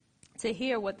to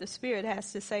hear what the Spirit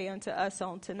has to say unto us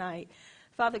on tonight.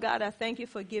 Father God, I thank you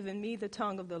for giving me the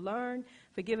tongue of the learned,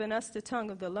 for giving us the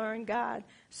tongue of the learned, God,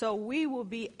 so we will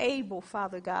be able,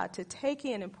 Father God, to take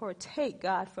in and partake,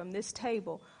 God, from this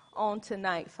table on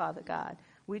tonight, Father God.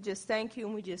 We just thank you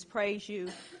and we just praise you.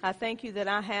 I thank you that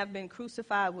I have been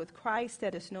crucified with Christ,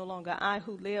 that it's no longer I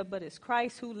who live, but it's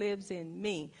Christ who lives in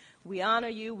me. We honor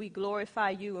you, we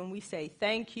glorify you, and we say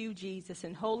thank you, Jesus.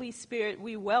 And Holy Spirit,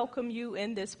 we welcome you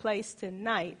in this place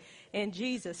tonight. In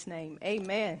Jesus' name,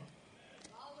 amen.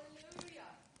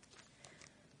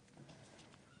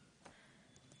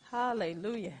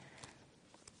 Hallelujah.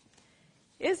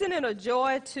 Isn't it a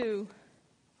joy to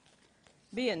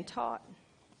being taught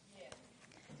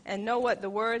and know what the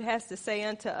word has to say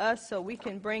unto us so we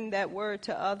can bring that word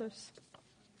to others,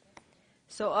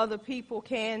 so other people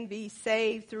can be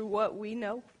saved through what we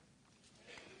know?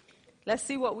 Let's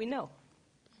see what we know.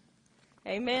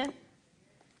 Amen.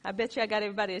 I bet you I got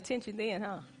everybody's attention then,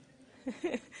 huh?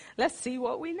 Let's see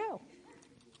what we know.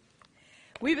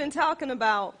 We've been talking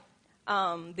about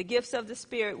the gifts of the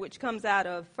Spirit, which comes out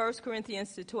of 1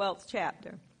 Corinthians, the 12th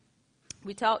chapter.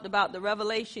 We talked about the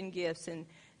revelation gifts, and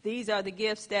these are the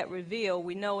gifts that reveal.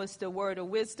 We know it's the word of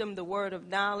wisdom, the word of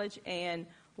knowledge, and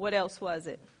what else was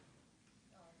it?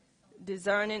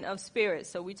 Discerning of spirits.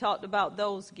 So we talked about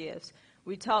those gifts.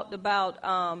 We talked about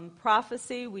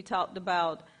prophecy. We talked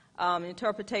about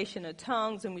interpretation of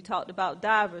tongues, and we talked about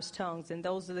diverse tongues, and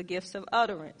those are the gifts of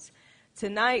utterance.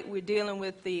 Tonight we're dealing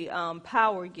with the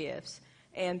power gifts,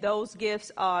 and those gifts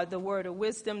are the word of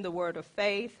wisdom, the word of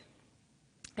faith,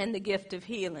 and the gift of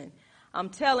healing. I'm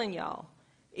telling y'all,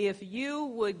 if you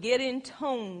would get in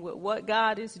tune with what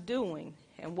God is doing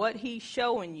and what he's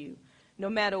showing you, no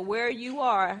matter where you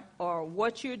are or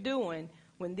what you're doing,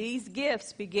 when these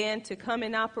gifts begin to come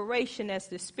in operation as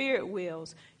the Spirit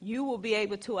wills, you will be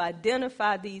able to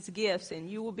identify these gifts, and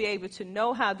you will be able to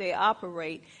know how they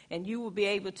operate, and you will be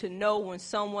able to know when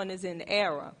someone is in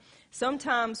error.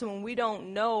 Sometimes when we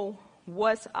don't know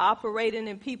what's operating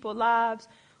in people's lives,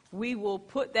 we will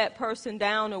put that person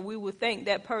down, or we will think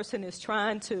that person is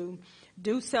trying to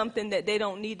do something that they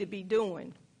don't need to be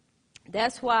doing.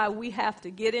 That's why we have to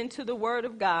get into the Word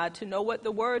of God to know what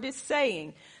the Word is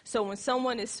saying. So when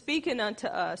someone is speaking unto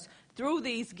us through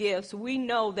these gifts, we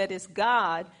know that it's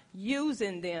God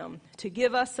using them to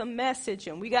give us a message.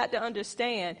 And we got to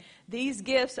understand these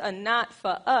gifts are not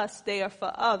for us, they are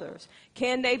for others.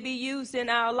 Can they be used in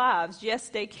our lives? Yes,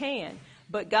 they can.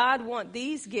 But God wants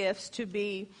these gifts to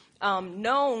be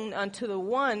known unto the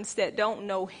ones that don't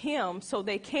know him, so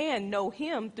they can know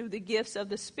him through the gifts of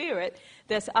the Spirit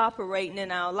that's operating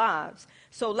in our lives.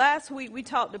 So last week we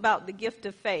talked about the gift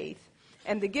of faith.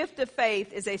 And the gift of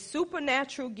faith is a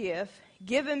supernatural gift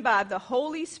given by the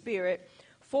Holy Spirit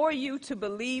for you to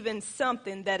believe in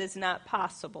something that is not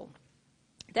possible.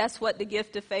 That's what the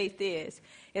gift of faith is.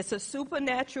 It's a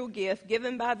supernatural gift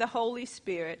given by the Holy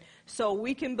Spirit so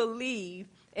we can believe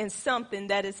in something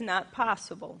that is not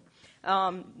possible.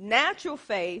 Natural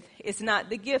faith is not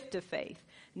the gift of faith.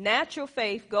 Natural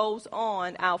faith goes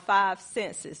on our five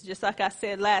senses. Just like I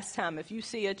said last time, if you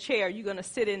see a chair, you're going to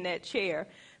sit in that chair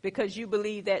because you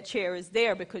believe that chair is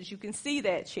there because you can see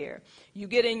that chair. You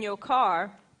get in your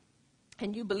car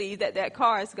and you believe that that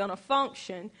car is going to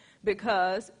function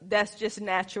because that's just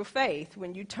natural faith.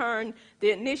 When you turn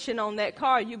the ignition on that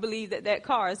car, you believe that that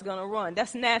car is going to run.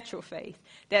 That's natural faith.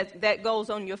 That goes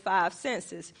on your five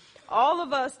senses. All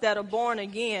of us that are born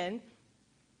again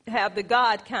have the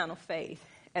God kind of faith.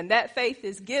 And that faith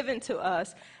is given to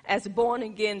us as born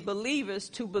again believers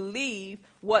to believe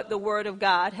what the Word of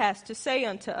God has to say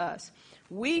unto us.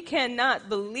 We cannot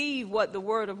believe what the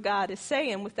Word of God is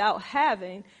saying without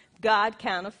having God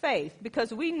kind of faith,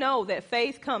 because we know that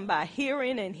faith comes by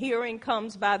hearing, and hearing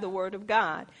comes by the Word of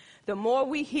God. The more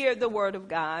we hear the Word of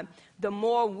God, the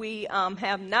more we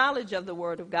have knowledge of the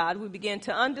Word of God. We begin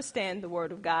to understand the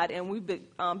Word of God, and we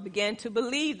begin to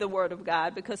believe the Word of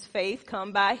God, because faith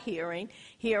comes by hearing,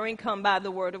 hearing comes by the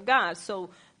Word of God.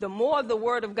 So the more of the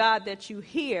Word of God that you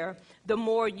hear, the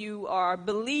more you are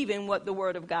believing what the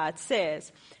Word of God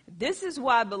says. This is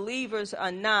why believers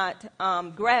are not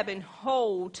grabbing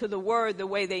hold to the Word the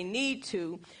way they need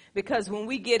to, because when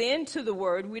we get into the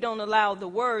Word, we don't allow the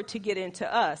Word to get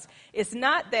into us. It's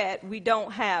not that we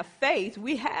don't have faith.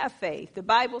 We have faith. The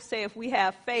Bible says if we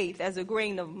have faith as a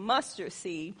grain of mustard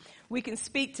seed, we can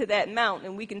speak to that mountain,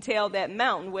 and we can tell that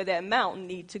mountain where that mountain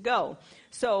needs to go.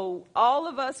 So all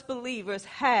of us believers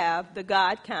have the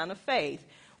God kind of faith.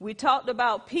 We talked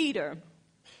about Peter,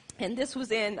 and this was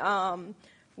in,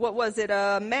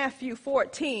 Matthew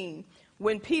 14,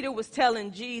 when Peter was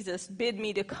telling Jesus, bid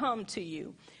me to come to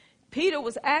you. Peter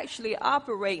was actually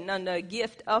operating under a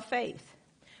gift of faith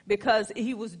because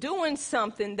he was doing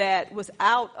something that was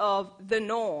out of the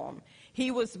norm.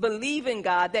 He was believing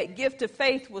God. That gift of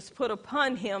faith was put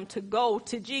upon him to go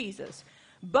to Jesus.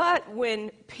 But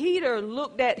when Peter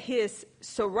looked at his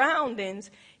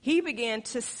surroundings, he began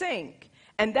to sink.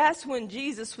 And that's when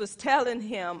Jesus was telling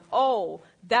him, "Oh,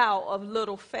 thou of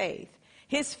little faith."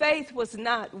 His faith was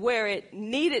not where it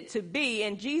needed to be.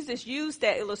 And Jesus used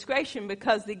that illustration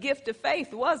because the gift of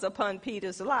faith was upon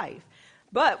Peter's life.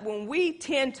 But when we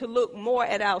tend to look more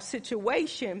at our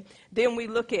situation than we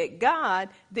look at God,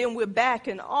 then we're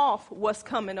backing off what's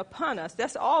coming upon us.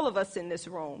 That's all of us in this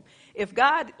room. If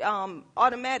God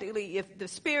automatically, if the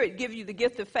Spirit give you the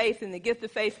gift of faith and the gift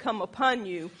of faith come upon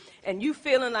you, and you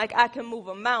feeling like I can move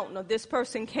a mountain or this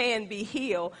person can be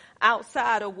healed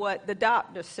outside of what the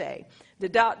doctors say. The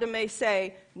doctor may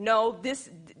say, no,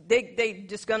 they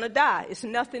just going to die. It's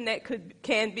nothing that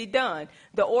can be done.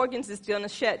 The organs is going to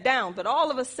shut down. But all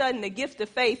of a sudden, the gift of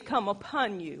faith come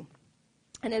upon you.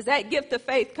 And as that gift of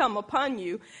faith come upon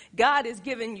you, God is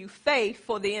giving you faith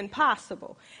for the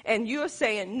impossible. And you're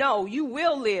saying, no, you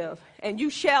will live and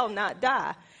you shall not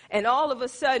die. And all of a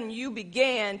sudden, you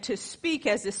began to speak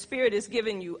as the Spirit is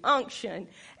giving you unction.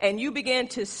 And you began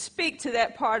to speak to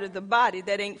that part of the body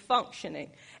that ain't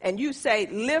functioning. And you say,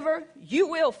 liver, you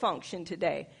will function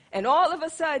today. And all of a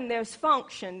sudden, there's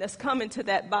function that's coming to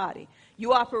that body.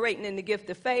 You operating in the gift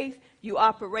of faith. You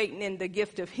operating in the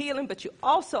gift of healing. But you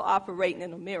also operating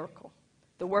in a miracle.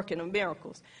 The working of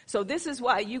miracles. So this is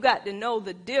why you got to know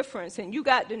the difference. And you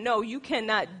got to know you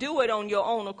cannot do it on your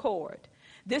own accord.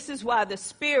 This is why the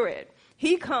Spirit,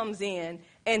 He comes in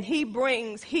and He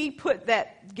put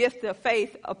that gift of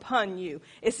faith upon you.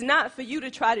 It's not for you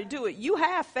to try to do it. You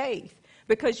have faith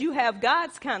because you have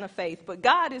God's kind of faith. But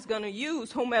God is going to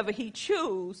use whomever He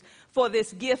chooses for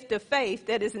this gift of faith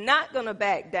that is not going to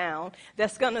back down,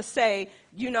 that's going to say,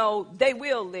 they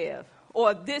will live.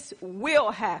 Or this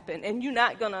will happen, and you're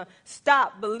not going to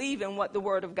stop believing what the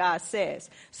Word of God says.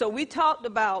 So we talked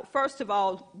about, first of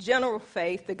all, general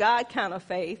faith, the God kind of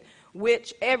faith,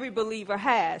 which every believer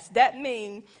has. That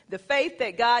means the faith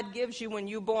that God gives you when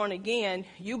you're born again,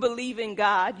 you believe in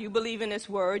God, you believe in His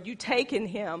Word, you take in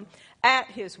Him at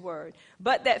His Word.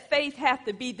 But that faith has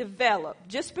to be developed.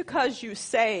 Just because you're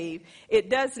saved, it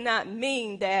does not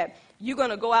mean that you're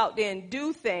going to go out there and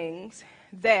do things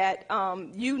that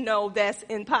that's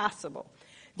impossible.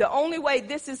 The only way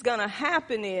this is going to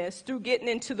happen is through getting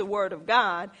into the Word of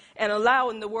God and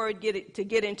allowing the Word to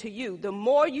get into you. The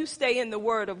more you stay in the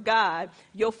Word of God,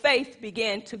 your faith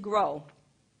began to grow.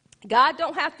 God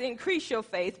don't have to increase your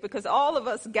faith because all of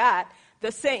us got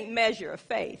the same measure of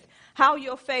faith. How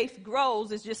your faith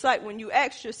grows is just like when you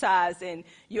exercise and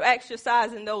you're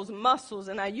exercising those muscles.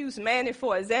 And I use Manny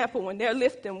for example. When they're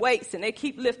lifting weights and they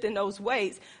keep lifting those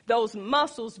weights, those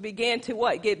muscles begin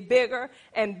to get bigger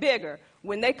and bigger.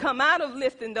 When they come out of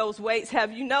lifting those weights,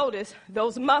 have you noticed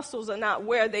those muscles are not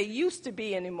where they used to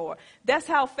be anymore? That's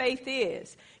how faith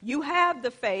is. You have the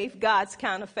faith, God's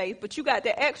kind of faith, but you got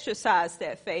to exercise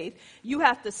that faith. You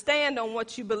have to stand on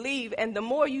what you believe, and the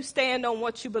more you stand on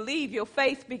what you believe, your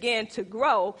faith began to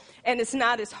grow, and it's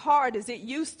not as hard as it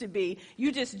used to be.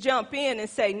 You just jump in and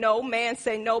say no, man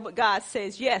say no, but God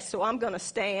says yes, so I'm going to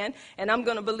stand, and I'm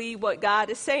going to believe what God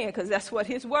is saying, because that's what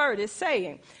His Word is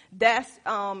saying. That's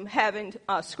having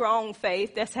strong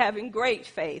faith. That's having great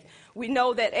faith. We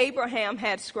know that Abraham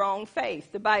had strong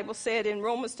faith. The Bible said in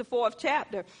Romans the 4th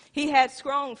chapter, he had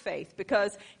strong faith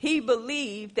because he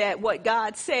believed that what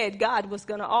God said, God was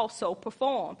going to also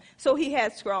perform. So he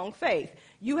had strong faith.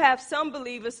 You have some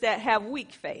believers that have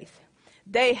weak faith.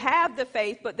 They have the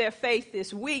faith, but their faith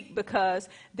is weak because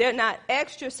they're not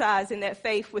exercising that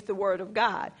faith with the Word of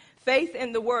God. Faith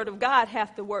and the Word of God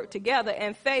have to work together,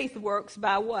 and faith works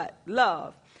by what?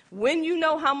 Love. When you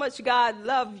know how much God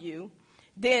loves you,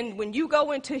 then when you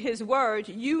go into His Word,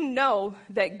 you know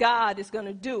that God is going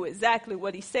to do exactly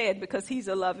what He said because He's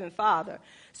a loving Father.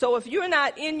 So if you're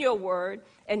not in your Word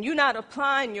and you're not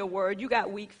applying your Word, you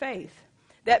got weak faith.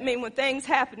 That means when things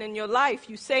happen in your life,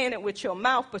 you're saying it with your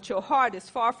mouth, but your heart is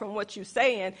far from what you're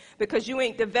saying because you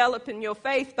ain't developing your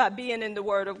faith by being in the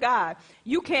Word of God.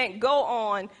 You can't go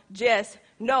on just,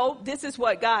 no, this is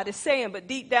what God is saying, but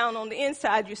deep down on the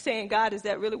inside, you're saying, God, is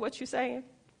that really what you're saying?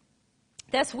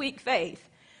 That's weak faith.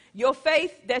 Your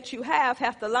faith that you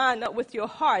have to line up with your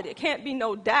heart. It can't be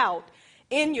no doubt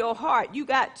in your heart. You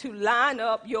got to line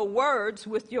up your words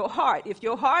with your heart. If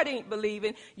your heart ain't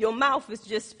believing, your mouth is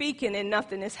just speaking and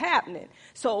nothing is happening.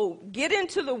 So get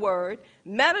into the Word,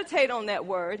 meditate on that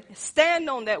Word, stand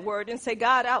on that Word and say,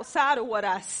 God, outside of what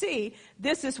I see,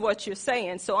 this is what you're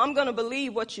saying. So I'm going to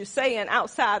believe what you're saying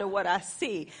outside of what I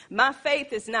see. My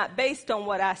faith is not based on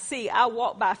what I see. I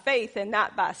walk by faith and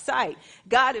not by sight.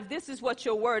 God, if this is what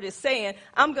your word is saying,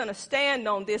 I'm going to stand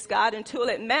on this, God, until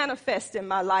it manifests in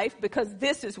my life, because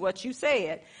this is what you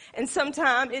said. And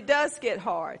sometimes it does get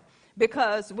hard.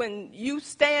 Because when you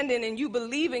standing and you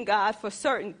believe in God for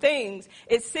certain things,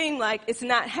 it seems like it's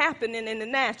not happening in the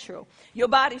natural. Your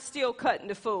body's still cutting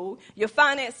the food. Your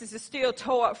finances are still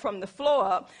tore up from the floor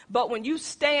up. But when you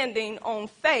standing on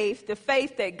faith, the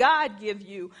faith that God gives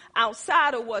you,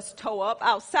 outside of what's tore up,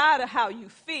 outside of how you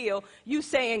feel, you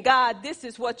saying, God, this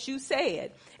is what you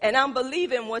said. And I'm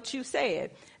believing what you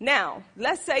said. Now,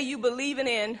 let's say you believing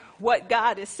in what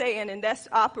God is saying, and that's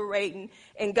operating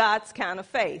in God's kind of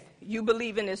faith. You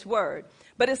believe in his word.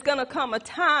 But it's going to come a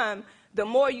time, the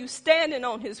more you standing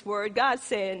on his word, God's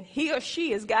saying he or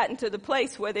she has gotten to the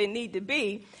place where they need to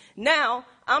be. Now,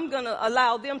 I'm going to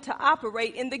allow them to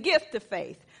operate in the gift of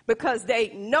faith. Because they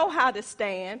know how to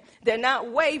stand. They're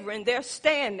not wavering. They're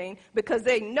standing because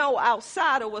they know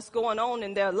outside of what's going on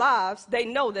in their lives, they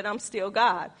know that I'm still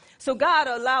God. So God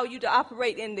will allow you to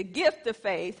operate in the gift of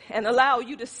faith and allow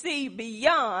you to see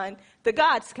beyond the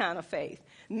God's kind of faith.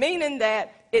 Meaning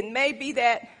that it may be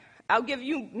that, I'll give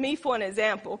you me for an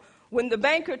example. When the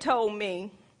banker told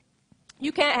me,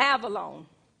 you can't have a loan.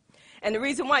 And the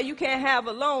reason why you can't have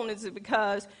a loan is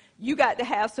because you got to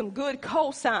have some good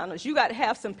co-signers. You got to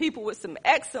have some people with some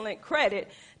excellent credit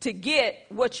to get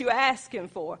what you're asking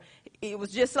for. It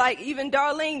was just like even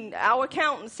Darlene, our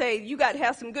accountant, say you got to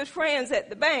have some good friends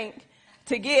at the bank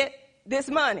to get this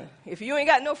money. If you ain't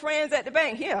got no friends at the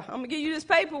bank, here, I'm going to give you this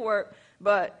paperwork,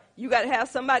 but you got to have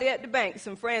somebody at the bank,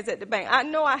 some friends at the bank. I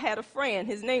know I had a friend.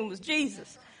 His name was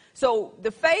Jesus. So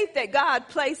the faith that God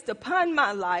placed upon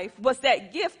my life was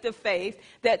that gift of faith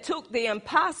that took the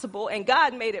impossible, and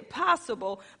God made it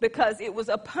possible because it was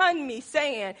upon me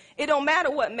saying, it don't matter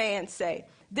what man say.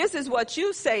 This is what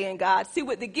you saying, God. See,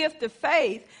 with the gift of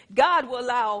faith, God will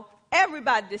allow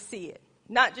everybody to see it,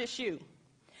 not just you.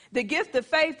 The gift of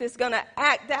faith is going to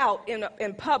act out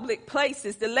in public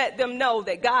places to let them know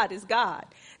that God is God.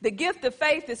 The gift of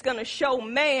faith is going to show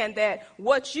man that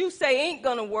what you say ain't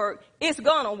going to work, it's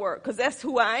going to work, because that's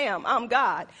who I am. I'm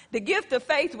God. The gift of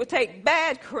faith will take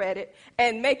bad credit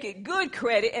and make it good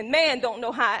credit, and man don't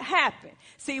know how it happened.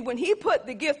 See, when he put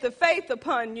the gift of faith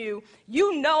upon you,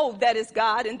 you know that it's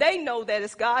God, and they know that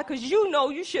it's God, because you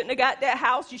know you shouldn't have got that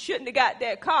house, you shouldn't have got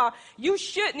that car, you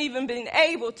shouldn't even been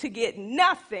able to get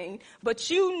nothing,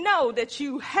 but you know that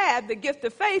you have the gift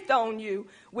of faith on you,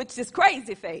 which is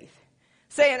crazy faith.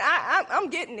 Saying, I'm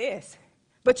getting this.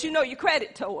 But you know your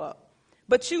credit tore up.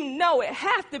 But you know it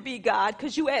has to be God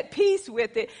because you at peace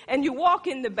with it and you walk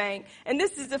in the bank. And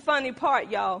this is the funny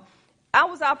part, y'all. I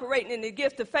was operating in the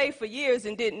gift of faith for years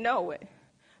and didn't know it.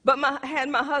 But I had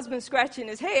my husband scratching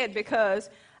his head because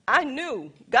I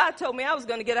knew God told me I was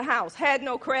going to get a house. Had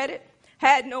no credit,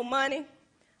 had no money.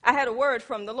 I had a word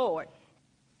from the Lord.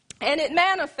 And it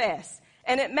manifests.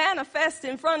 And it manifests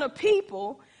in front of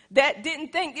people that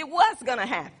didn't think it was going to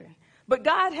happen. But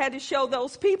God had to show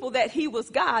those people that he was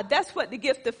God. That's what the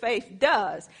gift of faith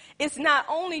does. It's not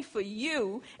only for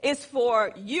you, it's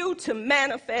for you to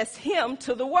manifest him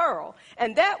to the world.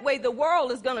 And that way the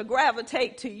world is going to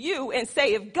gravitate to you and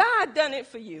say, if God done it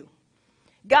for you,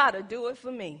 God will do it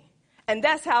for me. And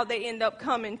that's how they end up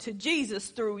coming to Jesus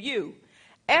through you.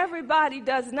 Everybody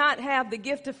does not have the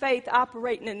gift of faith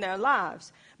operating in their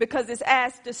lives because it's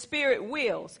as the Spirit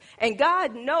wills. And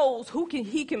God knows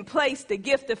he can place the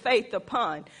gift of faith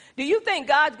upon. Do you think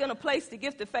God's going to place the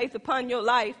gift of faith upon your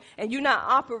life and you're not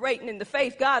operating in the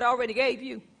faith God already gave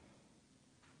you?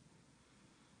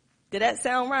 Did that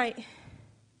sound right?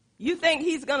 You think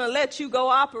he's going to let you go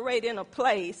operate in a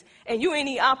place and you ain't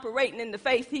even operating in the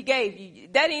faith he gave you.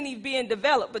 That ain't even being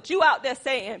developed. But you out there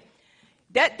saying,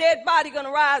 that dead body going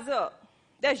to rise up.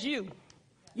 That's you.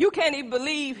 You can't even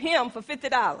believe him for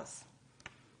 $50.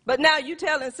 But now you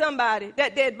telling somebody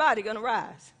that dead body going to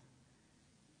rise.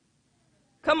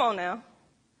 Come on now.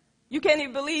 You can't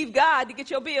even believe God to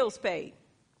get your bills paid.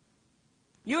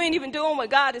 You ain't even doing what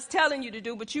God is telling you to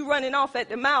do, but you running off at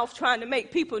the mouth trying to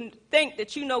make people think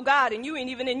that you know God and you ain't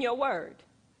even in your word.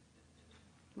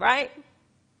 Right?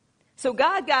 So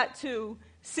God got to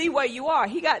see where you are.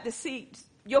 He got to see.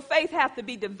 Your faith has to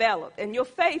be developed, and your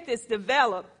faith is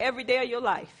developed every day of your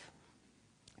life.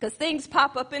 Because things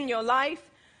pop up in your life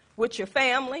with your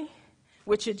family,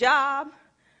 with your job,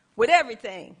 with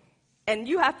everything. And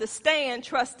you have to stand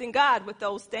trusting God with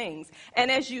those things. And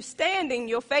as you're standing,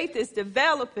 your faith is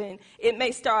developing. It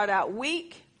may start out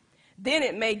weak, then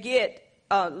it may get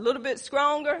a little bit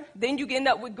stronger, then you end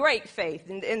up with great faith.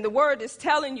 And the word is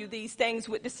telling you these things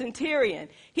with the centurion.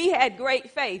 He had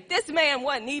great faith. This man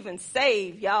wasn't even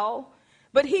saved, y'all,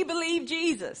 but he believed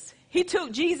Jesus. He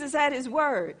took Jesus at his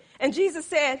word. And Jesus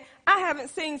said, I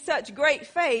haven't seen such great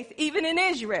faith even in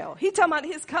Israel. He talking about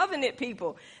his covenant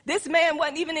people. This man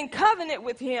wasn't even in covenant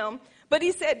with him, but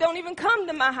he said, don't even come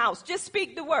to my house. Just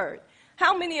speak the word.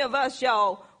 How many of us,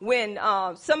 y'all, when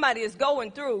somebody is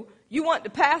going through, you want the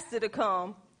pastor to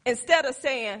come instead of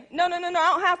saying, no, I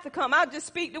don't have to come. I'll just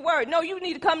speak the word. No, you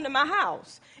need to come to my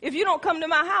house. If you don't come to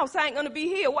my house, I ain't going to be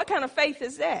healed. What kind of faith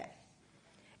is that?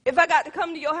 If I got to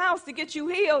come to your house to get you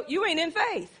healed, you ain't in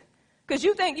faith because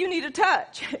you think you need a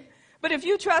touch. But if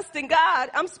you trust in God,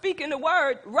 I'm speaking the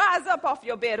word, rise up off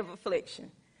your bed of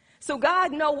affliction. So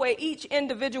God knows where each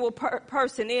individual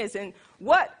person is. And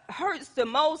what hurts the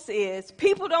most is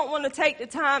people don't want to take the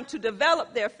time to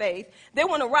develop their faith. They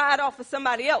want to ride off of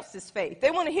somebody else's faith. They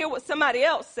want to hear what somebody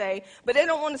else say, but they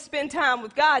don't want to spend time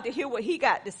with God to hear what he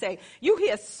got to say. You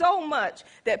hear so much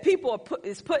that people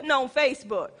is putting on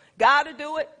Facebook. God will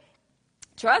do it.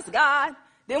 Trust God.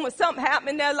 Then when something happened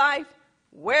in their life,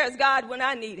 where's God when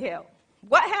I need help?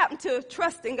 What happened to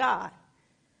trusting God?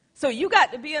 So you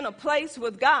got to be in a place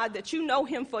with God that you know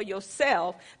him for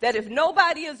yourself, that if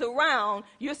nobody is around,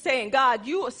 you're saying, God,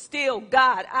 you are still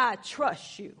God. I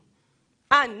trust you.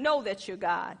 I know that you're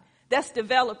God. That's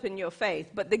developing your faith.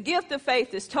 But the gift of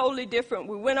faith is totally different.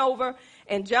 We went over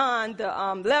in John, the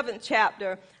 11th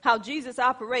chapter, how Jesus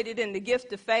operated in the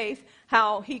gift of faith,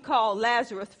 how he called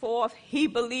Lazarus forth. He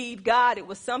believed God. It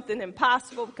was something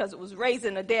impossible because it was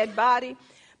raising a dead body.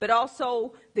 But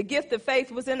also the gift of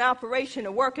faith was in operation.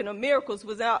 The working of miracles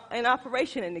was in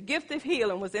operation. And the gift of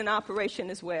healing was in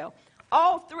operation as well.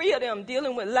 All three of them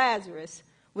dealing with Lazarus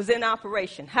was in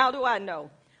operation. How do I know?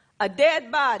 A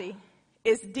dead body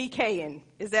is decaying.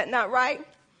 Is that not right?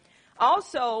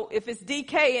 Also, if it's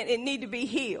decaying, it need to be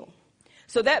healed.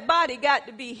 So that body got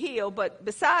to be healed. But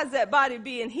besides that body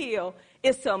being healed,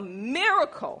 it's a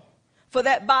miracle for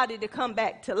that body to come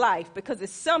back to life because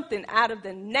it's something out of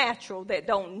the natural that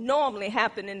don't normally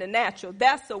happen in the natural.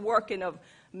 That's the working of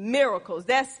miracles.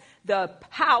 That's the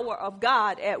power of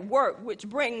God at work, which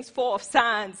brings forth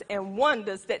signs and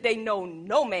wonders that they know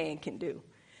no man can do.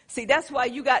 See, that's why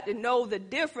you got to know the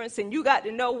difference and you got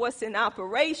to know what's in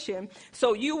operation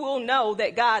so you will know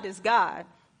that God is God.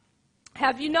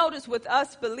 Have you noticed with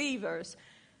us believers,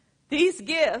 these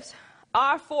gifts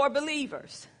are for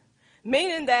believers?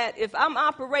 Meaning that if I'm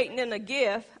operating in a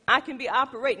gift, I can be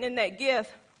operating in that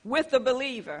gift with a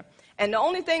believer. And the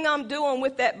only thing I'm doing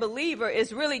with that believer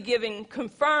is really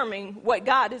confirming what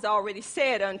God has already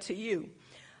said unto you.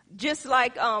 Just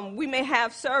like we may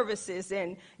have services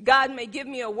and God may give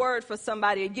me a word for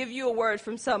somebody or give you a word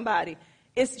from somebody.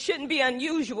 It shouldn't be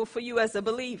unusual for you as a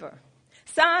believer.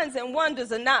 Signs and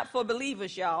wonders are not for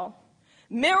believers, y'all.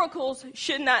 Miracles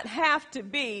should not have to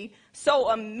be so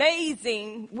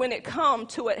amazing when it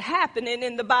comes to it happening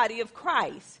in the body of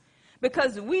Christ.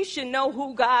 Because we should know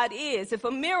who God is. If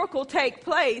a miracle take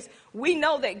place, we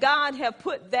know that God have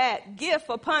put that gift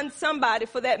upon somebody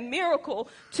for that miracle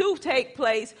to take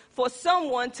place for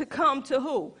someone to come to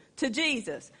who? To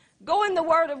Jesus. Go in the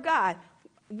Word of God.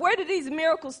 Where did these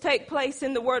miracles take place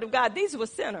in the Word of God? These were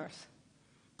sinners.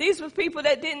 These were people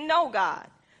that didn't know God.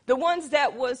 The ones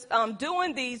that was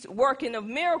doing these working of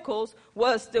miracles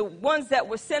was the ones that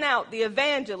were sent out, the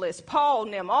evangelists, Paul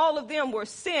and them. All of them were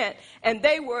sent, and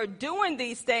they were doing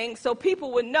these things so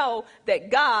people would know that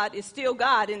God is still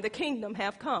God and the kingdom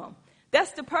have come.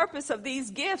 That's the purpose of these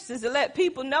gifts, is to let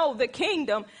people know the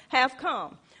kingdom have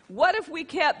come. What if we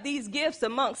kept these gifts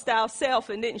amongst ourselves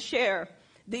and didn't share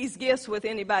these gifts with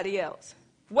anybody else?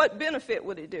 What benefit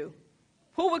would it do?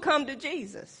 Who would come to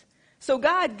Jesus? So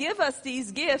God give us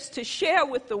these gifts to share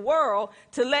with the world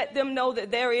to let them know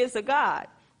that there is a God.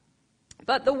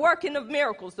 But the working of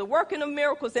miracles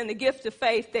and the gift of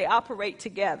faith, they operate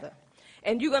together.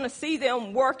 And you're going to see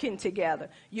them working together.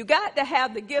 You got to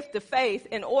have the gift of faith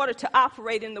in order to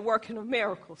operate in the working of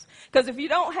miracles. Because if you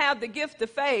don't have the gift of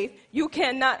faith, you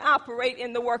cannot operate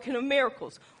in the working of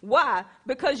miracles. Why?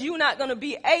 Because you're not going to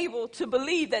be able to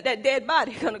believe that that dead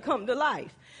body is going to come to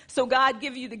life. So God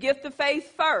give you the gift of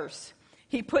faith first.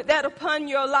 He put that upon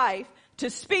your life to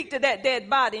speak to that dead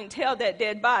body and tell that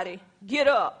dead body, get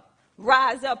up,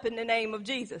 rise up in the name of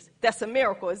Jesus. That's a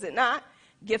miracle, is it not?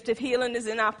 Gift of healing is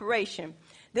in operation.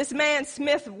 This man,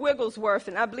 Smith Wigglesworth,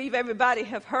 and I believe everybody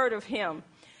have heard of him.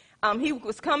 He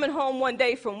was coming home one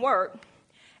day from work,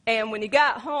 and when he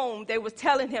got home, they was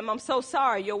telling him, I'm so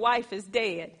sorry, your wife is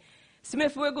dead.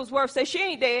 Smith Wigglesworth said, she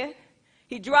ain't dead.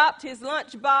 He dropped his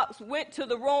lunchbox, went to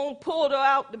the room, pulled her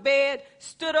out the bed,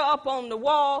 stood her up on the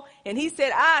wall, and he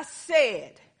said, I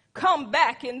said, come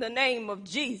back in the name of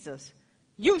Jesus.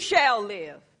 You shall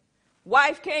live.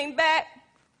 Wife came back.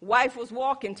 Wife was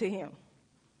walking to him.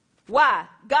 Why?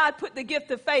 God put the gift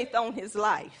of faith on his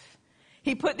life.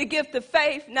 He put the gift of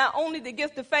faith, not only the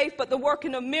gift of faith, but the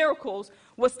working of miracles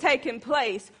was taking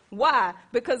place. Why?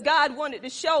 Because God wanted to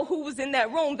show who was in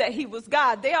that room that he was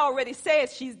God. They already said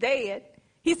she's dead.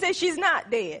 He said she's not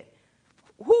dead.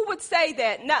 Who would say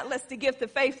that not unless the gift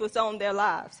of faith was on their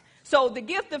lives? So the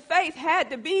gift of faith had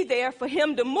to be there for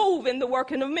him to move in the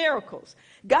working of miracles.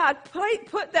 God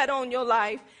put that on your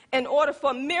life in order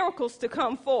for miracles to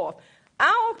come forth.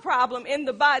 Our problem in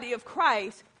the body of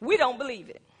Christ, we don't believe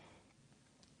it.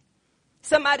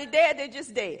 Somebody dead, they're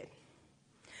just dead.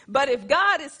 But if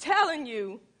God is telling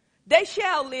you they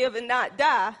shall live and not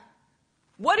die,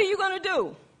 what are you going to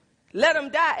do? Let them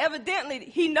die? Evidently,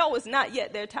 he knows it's not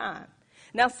yet their time.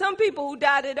 Now, some people who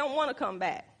die, they don't want to come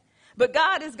back. But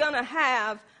God is going to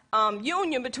have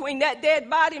union between that dead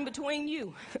body and between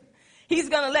you. He's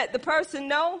going to let the person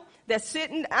know that's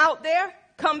sitting out there,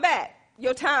 come back.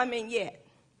 Your time ain't yet.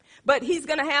 But he's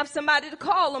going to have somebody to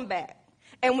call them back.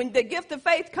 And when the gift of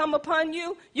faith come upon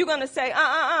you, you're going to say,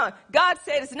 God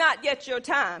said it's not yet your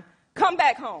time. Come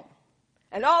back home.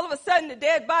 And all of a sudden, the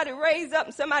dead body raised up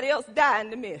and somebody else died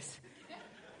in the midst.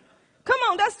 Come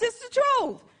on, that's just the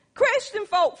truth. Christian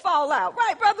folk fall out.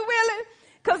 Right, Brother Willie?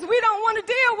 Because we don't want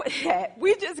to deal with that.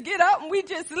 We just get up and we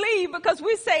just leave because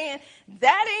we're saying,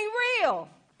 that ain't real.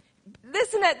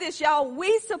 Listen at this, y'all.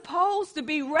 We supposed to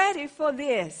be ready for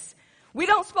this. We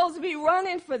don't supposed to be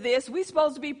running for this. We're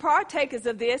supposed to be partakers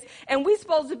of this, and we're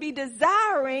supposed to be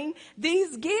desiring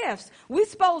these gifts. We're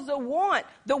supposed to want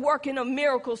the working of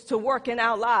miracles to work in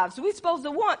our lives. We're supposed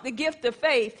to want the gift of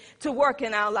faith to work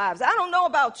in our lives. I don't know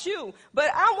about you,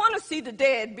 but I want to see the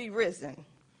dead be risen.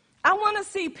 I want to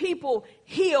see people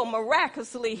heal,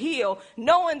 miraculously heal,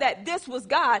 knowing that this was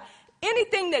God.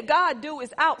 Anything that God do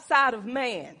is outside of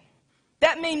man.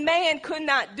 That means man could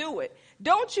not do it.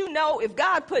 Don't you know if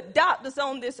God put doctors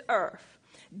on this earth,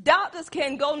 doctors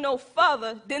can go no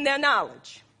further than their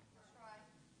knowledge.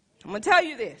 I'm going to tell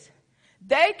you this.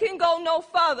 They can go no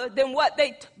further than what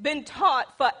they've been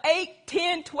taught for 8,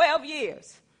 10, 12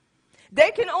 years.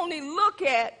 They can only look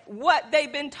at what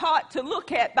they've been taught to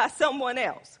look at by someone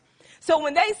else. So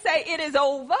when they say it is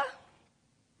over,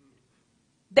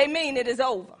 they mean it is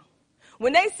over.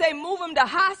 When they say move them to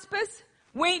hospice,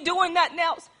 we ain't doing nothing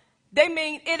else, they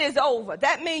mean it is over.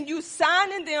 That means you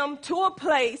signing them to a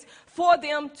place for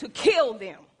them to kill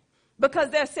them because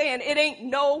they're saying it ain't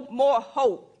no more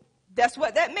hope. That's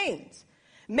what that means.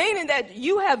 Meaning that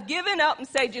you have given up and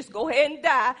say just go ahead and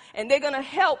die, and they're going to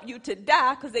help you to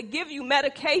die because they give you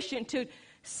medication to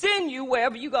send you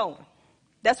wherever you're going.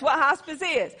 That's what hospice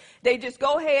is. They just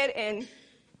go ahead and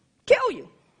kill you.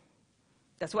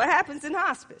 That's what happens in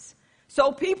hospice.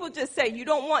 So people just say, you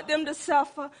don't want them to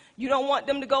suffer, you don't want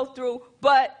them to go through,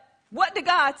 but what did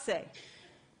God say?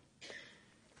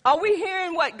 Are we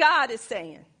hearing what God is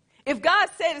saying? If God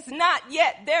said it's not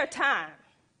yet their time,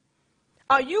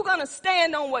 are you going to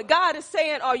stand on what God is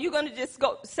saying, or are you going to just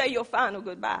go say your final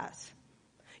goodbyes?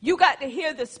 You got to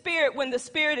hear the Spirit when the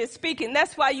Spirit is speaking.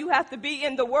 That's why you have to be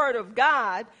in the Word of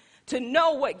God to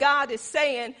know what God is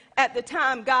saying at the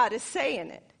time God is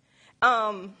saying it.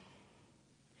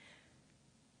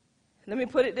 Let me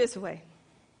put it this way.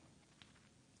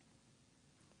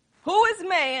 Who is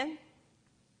man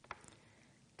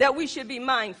that we should be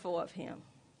mindful of him?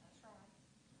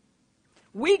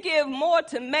 We give more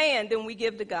to man than we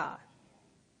give to God.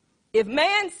 If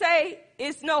man say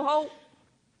it's no hope,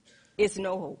 it's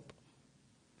no hope.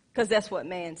 Because that's what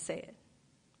man said.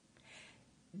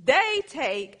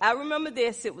 I remember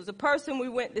this, it was a person we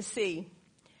went to see.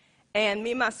 And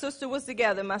me and my sister was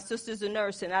together. My sister's a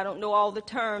nurse, and I don't know all the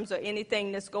terms or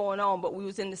anything that's going on, but we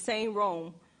was in the same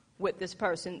room with this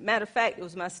person. Matter of fact, it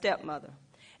was my stepmother.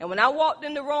 And when I walked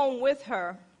in the room with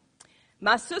her,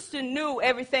 my sister knew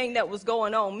everything that was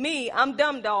going on. Me, I'm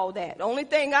dumb to all that. The only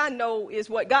thing I know is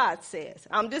what God says.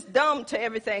 I'm just dumb to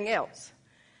everything else.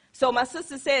 So my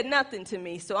sister said nothing to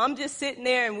me. So I'm just sitting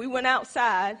there, and we went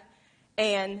outside,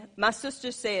 and my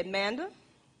sister said, Manda,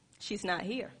 she's not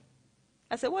here.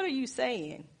 I said, what are you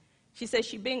saying? She said,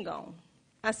 she been gone.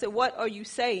 I said, what are you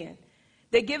saying?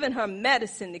 They're giving her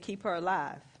medicine to keep her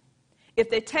alive. If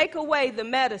they take away the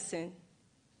medicine,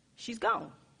 she's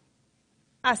gone.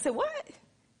 I said, what?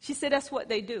 She said, that's what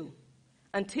they do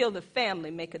until the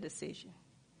family make a decision.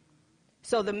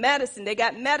 So the medicine, they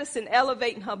got medicine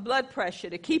elevating her blood pressure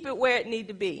to keep it where it need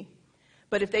to be.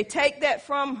 But if they take that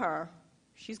from her,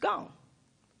 she's gone.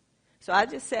 So I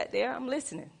just sat there. I'm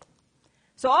listening.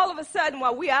 So all of a sudden,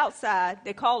 while we're outside,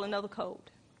 they call another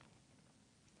code.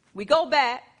 We go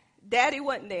back. Daddy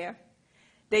wasn't there.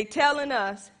 They telling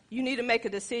us, you need to make a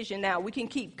decision now. We can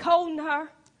keep coding her,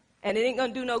 and it ain't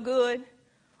going to do no good,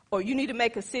 or you need to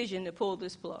make a decision to pull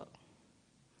this plug.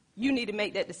 You need to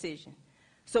make that decision.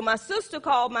 So my sister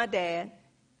called my dad.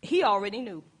 He already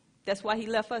knew. That's why he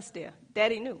left us there.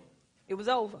 Daddy knew. It was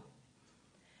over.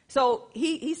 So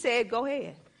he said, go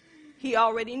ahead. He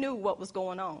already knew what was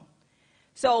going on.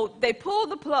 So they pulled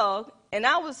the plug, and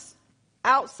I was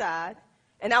outside,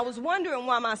 and I was wondering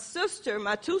why my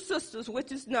two sisters,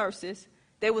 which is nurses,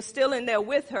 they were still in there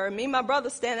with her. Me and my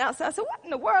brother standing outside. I said, what in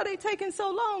the world are they taking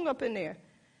so long up in there?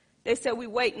 They said, we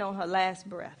waiting on her last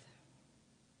breath.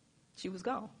 She was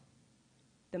gone.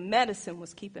 The medicine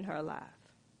was keeping her alive.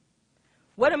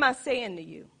 What am I saying to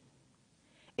you?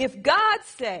 If God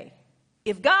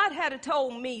had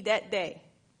told me that day,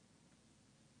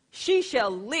 she shall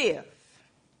live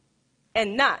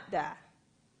and not die,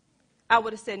 I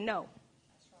would have said no.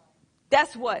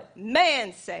 That's what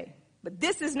man say. But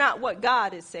this is not what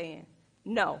God is saying.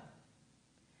 No.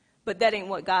 But that ain't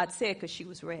what God said because she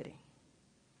was ready.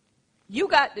 You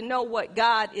got to know what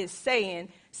God is saying.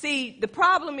 See, the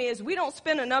problem is we don't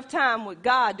spend enough time with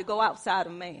God to go outside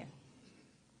of man.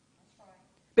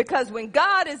 Because when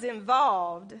God is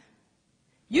involved,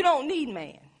 you don't need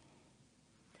man.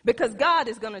 Because God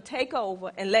is going to take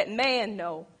over and let man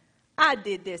know, I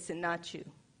did this and not you.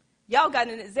 Y'all got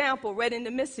an example right in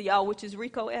the midst of y'all, which is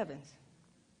Rico Evans.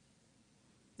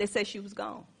 They say she was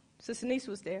gone. Sister Denise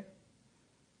was there.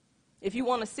 If you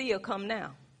want to see her, come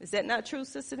now. Is that not true,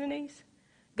 Sister Denise?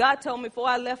 God told me before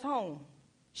I left home,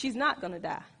 she's not going to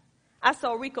die. I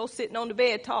saw Rico sitting on the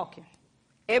bed talking.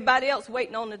 Everybody else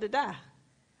waiting on her to die.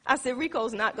 I said,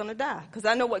 Rico's not going to die because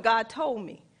I know what God told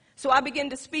me. So I began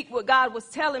to speak what God was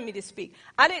telling me to speak.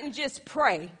 I didn't just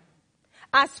pray.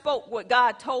 I spoke what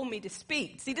God told me to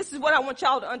speak. See, this is what I want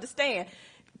y'all to understand.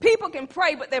 People can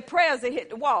pray, but their prayers they hit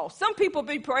the wall. Some people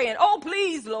be praying, oh,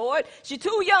 please, Lord. She's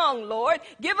too young, Lord.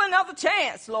 Give her another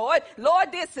chance, Lord.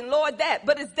 Lord this and Lord that.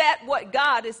 But is that what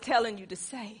God is telling you to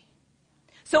say?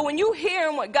 So when you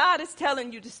hearing what God is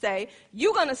telling you to say,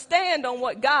 you're going to stand on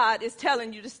what God is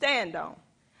telling you to stand on.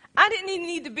 I didn't even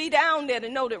need to be down there to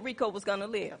know that Rico was going to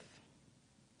live.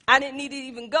 I didn't need to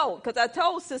even go because I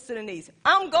told Sister Denise,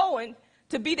 I'm going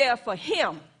to be there for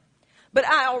him. But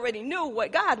I already knew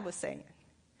what God was saying.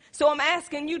 So I'm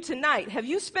asking you tonight, have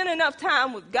you spent enough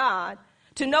time with God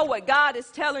to know what God is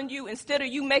telling you instead of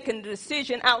you making a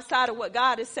decision outside of what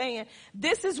God is saying?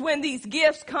 This is when these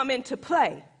gifts come into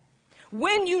play.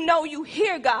 When you know you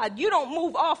hear God, you don't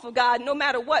move off of God no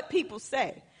matter what people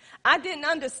say. I didn't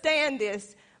understand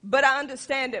this, but I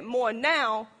understand it more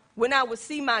now when I would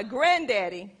see my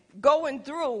granddaddy going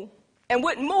through and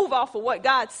wouldn't move off of what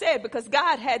God said because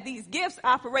God had these gifts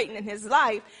operating in his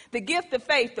life, the gift of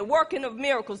faith, the working of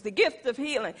miracles, the gift of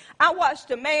healing. I watched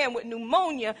a man with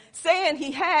pneumonia saying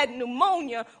he had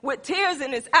pneumonia with tears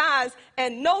in his eyes,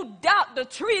 and no doctor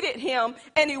treated him,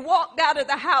 and he walked out of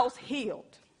the house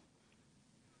healed.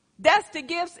 That's the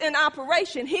gifts in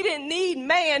operation. He didn't need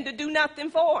man to do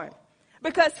nothing for him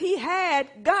because he had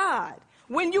God.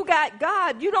 When you got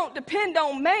God, you don't depend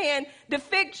on man to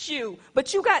fix you.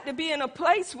 But you got to be in a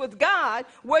place with God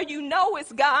where you know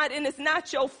it's God and it's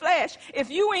not your flesh. If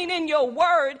you ain't in your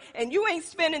word and you ain't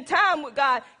spending time with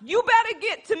God, you better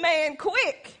get to man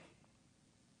quick.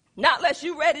 Not unless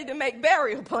you're ready to make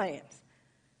burial plans.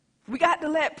 We got to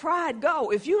let pride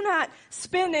go. If you're not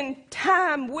spending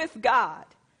time with God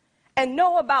and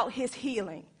know about his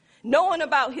healing, knowing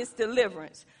about his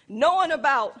deliverance, knowing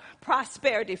about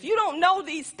prosperity. If you don't know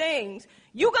these things,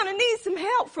 you're going to need some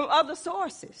help from other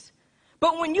sources.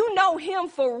 But when you know him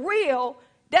for real,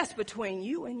 that's between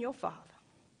you and your Father.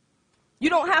 You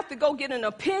don't have to go get an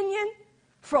opinion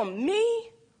from me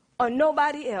or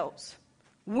nobody else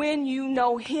when you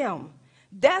know him.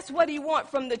 That's what he wants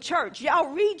from the church.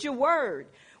 Y'all read your word.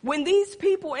 When these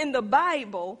people in the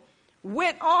Bible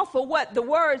went off of what the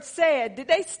word said, did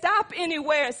they stop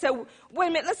anywhere and say, wait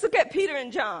a minute, let's look at Peter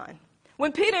and John.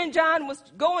 When Peter and John was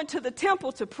going to the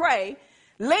temple to pray,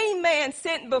 lame man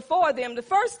sent before them. The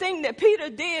first thing that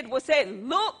Peter did was say,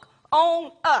 look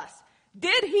on us.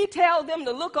 Did he tell them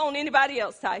to look on anybody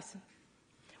else, Tyson?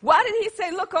 Why did he say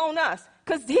look on us?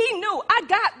 Because he knew, I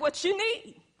got what you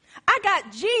need. I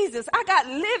got Jesus. I got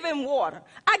living water.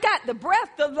 I got the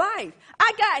breath of life.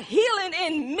 I got healing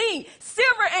in me.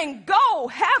 Silver and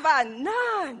gold have I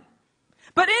none.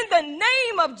 But in the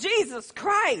name of Jesus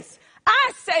Christ,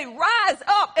 I say, rise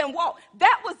up and walk.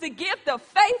 That was the gift of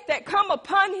faith that come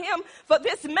upon him for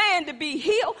this man to be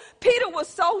healed. Peter was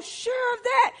so sure of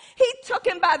that. He took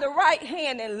him by the right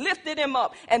hand and lifted him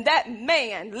up. And that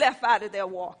man left out of there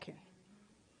walking.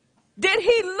 Did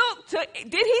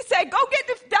he say, go get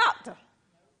the doctor?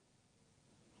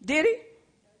 Did he?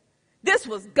 This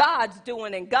was God's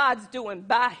doing, and God's doing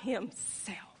by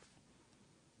himself.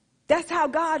 That's how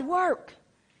God worked.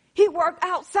 He worked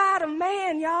outside of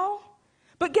man, y'all.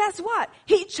 But guess what?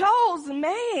 He chose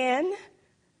man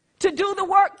to do the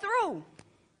work through.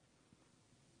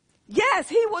 Yes,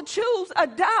 he will choose a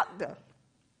doctor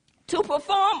to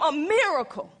perform a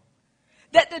miracle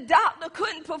that the doctor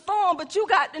couldn't perform, but you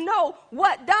got to know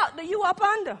what doctor you up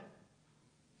under.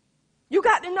 You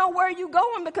got to know where you're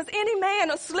going, because any man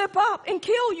will slip up and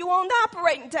kill you on the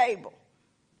operating table.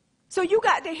 So you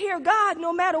got to hear God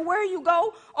no matter where you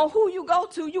go or who you go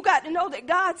to. You got to know that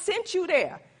God sent you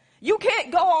there. You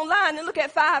can't go online and look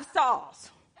at 5 stars.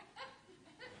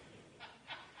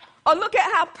 Or look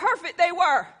at how perfect they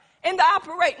were in the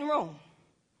operating room.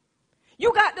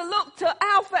 You got to look to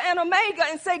Alpha and Omega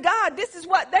and say, God, this is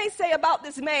what they say about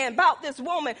this man, about this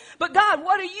woman. But God,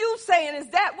 what are you saying? Is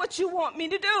that what you want me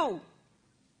to do?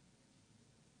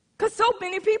 Because so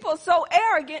many people are so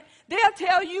arrogant, they'll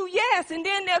tell you yes, and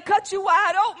then they'll cut you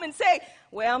wide open and say,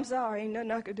 well, I'm sorry, ain't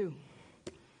nothing I could do.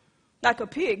 Like a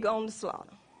pig going to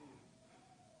slaughter.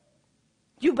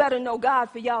 You better know God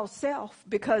for yourself,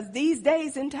 because these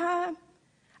days and time,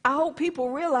 I hope people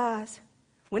realize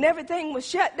when everything was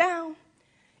shut down,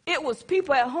 it was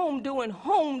people at home doing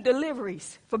home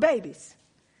deliveries for babies.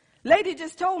 Lady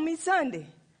just told me Sunday,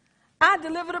 I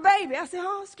delivered a baby. I said,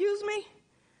 oh, excuse me?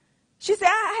 She said,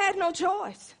 I had no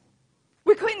choice.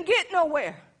 We couldn't get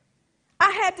nowhere.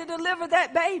 I had to deliver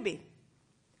that baby.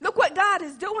 Look what God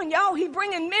is doing, y'all. He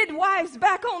bringing midwives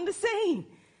back on the scene.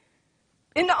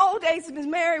 In the old days of Miss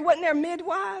Mary, wasn't there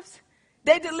midwives?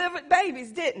 They delivered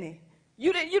babies, didn't they?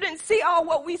 You didn't see all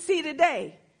what we see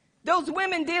today. Those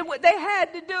women did what they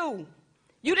had to do.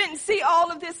 You didn't see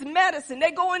all of this medicine. They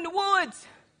go in the woods.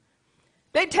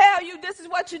 They tell you this is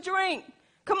what you drink.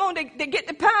 Come on, they get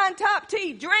the pine top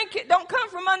tea. Drink it. Don't come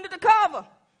from under the cover.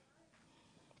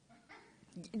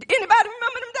 Anybody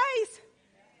remember them days?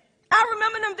 I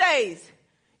remember them days.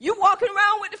 You walking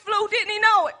around with the flu, didn't he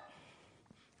know it?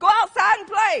 Go outside and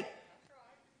play.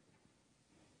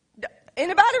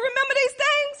 Anybody remember these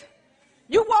things?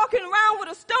 You walking around with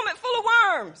a stomach full of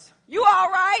worms. You all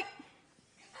right?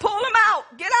 Pull them out.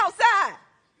 Get outside.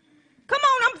 Come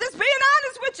on, I'm just being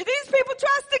honest with you. These people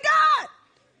trusted God.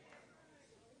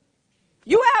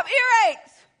 You have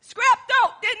earaches, scrap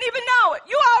throat, didn't even know it.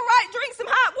 You all right? Drink some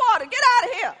hot water. Get out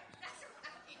of here.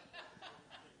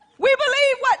 We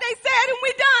believe what they said and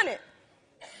we done it.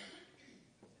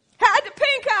 Had the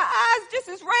pink eye, eyes just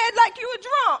as red like you were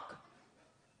drunk.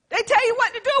 They tell you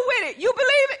what to do with it. You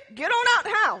believe it? Get on out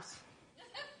the house.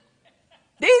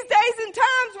 These days and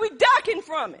times, we ducking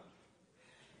from it.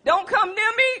 Don't come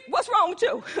near me. What's wrong with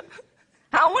you?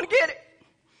 I don't want to get it.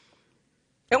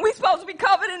 And we supposed to be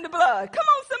covered in the blood. Come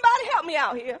on, somebody help me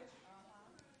out here.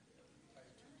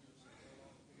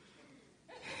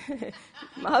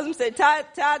 My husband said, tie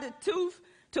the tooth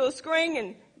to a string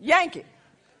and yank it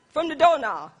from the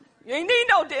doorknob. You ain't need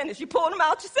no dentist. You pull them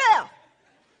out yourself.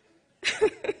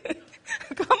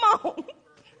 Come on.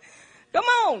 Come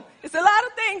on. It's a lot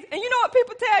of things. And you know what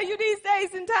people tell you these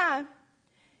days and time?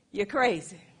 You're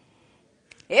crazy.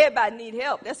 Everybody need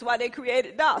help. That's why they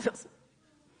created doctors.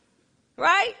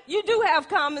 Right? You do have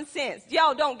common sense.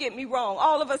 Y'all don't get me wrong.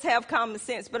 All of us have common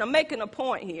sense, but I'm making a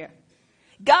point here.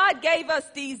 God gave us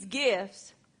these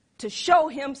gifts to show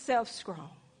himself strong.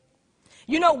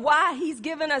 You know why he's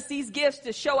given us these gifts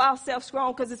to show ourselves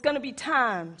strong? Because it's going to be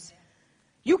times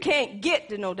you can't get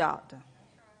to no doctor.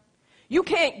 You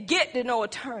can't get to no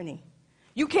attorney.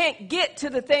 You can't get to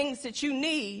the things that you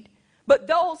need. But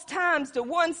those times, the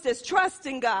ones that's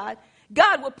trusting God,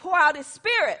 God will pour out his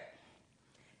spirit.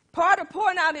 Part of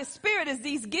pouring out his spirit is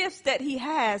these gifts that he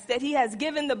has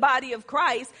given the body of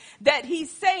Christ, that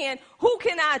he's saying, who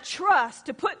can I trust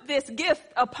to put this gift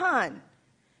upon?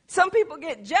 Some people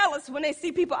get jealous when they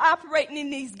see people operating in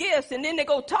these gifts, and then they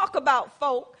go talk about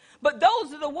folk. But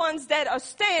those are the ones that are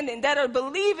standing, that are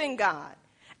believing God.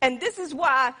 And this is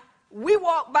why we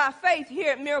walk by faith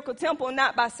here at Miracle Temple and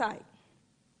not by sight.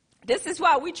 This is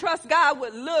why we trust God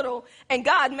with little, and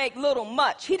God make little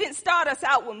much. He didn't start us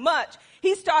out with much.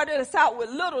 He started us out with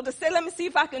little to say, let me see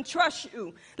if I can trust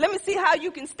you. Let me see how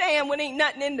you can stand when ain't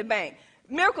nothing in the bank.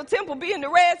 Miracle Temple being the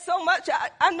red so much,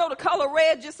 I know the color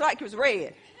red just like it was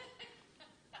red.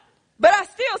 But I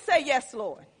still say, yes,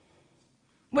 Lord.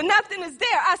 When nothing is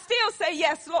there, I still say,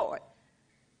 yes, Lord.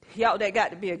 Y'all, that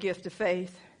got to be a gift of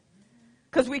faith.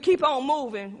 Because we keep on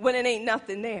moving when it ain't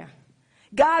nothing there.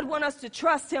 God wants us to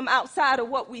trust him outside of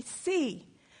what we see.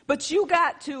 But you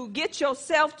got to get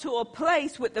yourself to a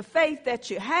place with the faith that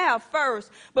you have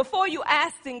first before you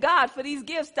asking God for these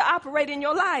gifts to operate in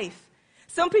your life.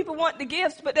 Some people want the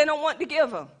gifts, but they don't want to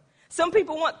give them. Some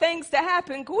people want things to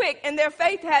happen quick, and their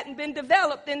faith hadn't been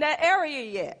developed in that area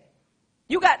yet.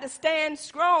 You got to stand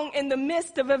strong in the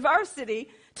midst of adversity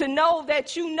to know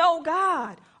that you know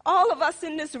God. All of us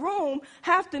in this room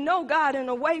have to know God in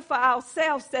a way for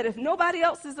ourselves that if nobody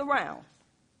else is around,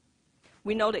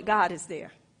 we know that God is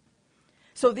there.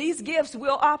 So these gifts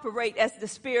will operate as the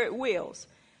Spirit wills.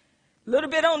 A little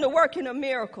bit on the working of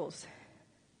miracles.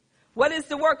 What is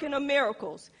the working of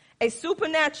miracles? A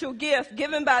supernatural gift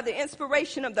given by the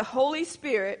inspiration of the Holy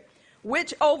Spirit,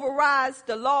 which overrides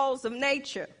the laws of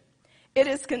nature. It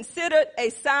is considered a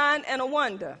sign and a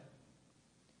wonder.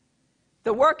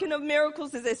 The working of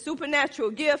miracles is a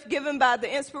supernatural gift given by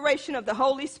the inspiration of the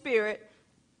Holy Spirit,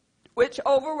 which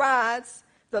overrides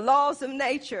the laws of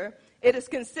nature. It is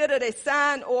considered a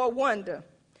sign or a wonder.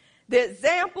 The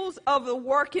examples of the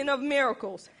working of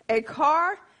miracles: a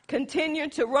car continuing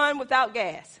to run without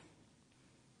gas.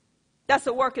 That's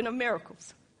a working of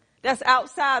miracles. That's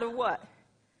outside of what?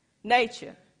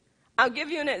 Nature. I'll give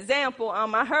you an example.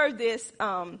 I heard this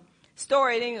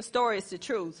story. It ain't a story, it's the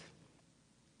truth.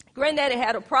 Granddaddy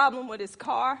had a problem with his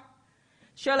car.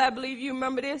 Shirley, I believe you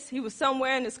remember this. He was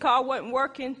somewhere and his car wasn't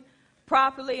working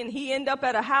properly, and he ended up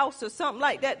at a house or something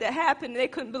like that happened. They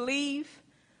couldn't believe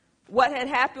what had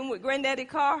happened with Granddaddy's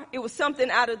car. It was something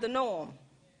out of the norm.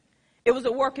 It was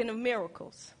a working of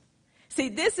miracles. See,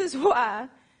 this is why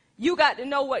you got to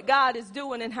know what God is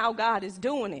doing and how God is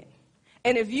doing it.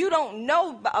 And if you don't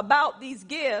know about these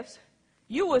gifts,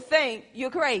 you would think you're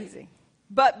crazy.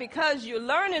 But because you're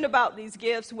learning about these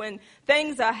gifts, when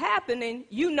things are happening,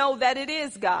 you know that it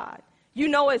is God. You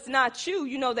know it's not you.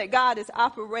 You know that God is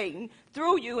operating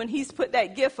through you, and he's put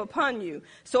that gift upon you.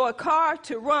 So a car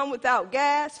to run without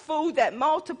gas, food that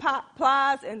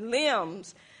multiplies, and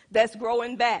limbs that's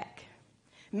growing back.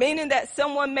 Meaning that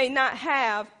someone may not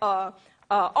have an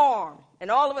arm,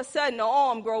 and all of a sudden the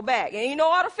arm grow back. And you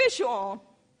know, artificial arm.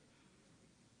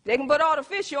 They can put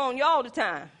artificial on you all the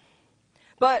time.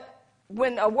 But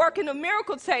when a working of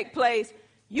miracles take place,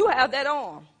 you have that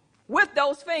arm with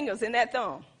those fingers and that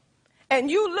thumb. And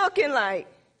you looking like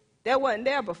that wasn't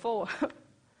there before.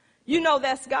 You know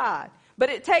that's God. But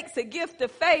it takes a gift of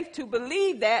faith to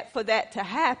believe that for that to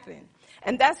happen.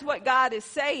 And that's what God is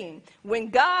saying.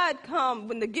 When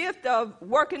the gift of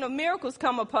working of miracles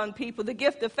come upon people, the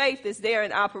gift of faith is there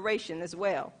in operation as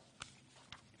well.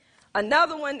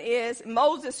 Another one is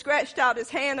Moses stretched out his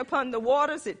hand upon the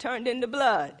waters, it turned into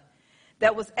blood.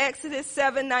 That was Exodus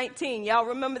 7:19. Y'all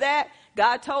remember that?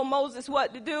 God told Moses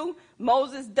what to do.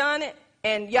 Moses done it,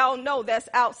 and y'all know that's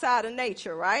outside of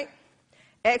nature, right?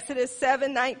 Exodus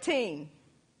 7:19.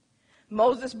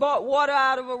 Moses brought water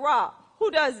out of a rock. Who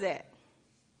does that?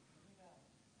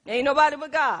 Ain't nobody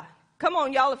but God. Come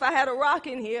on, y'all, if I had a rock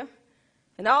in here,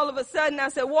 and all of a sudden I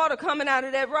said water coming out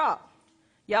of that rock,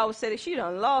 y'all would say that she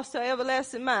done lost her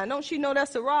everlasting mind. Don't she know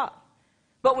that's a rock?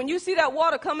 But when you see that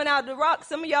water coming out of the rock,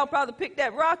 some of y'all probably pick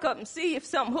that rock up and see if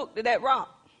something hooked to that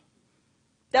rock.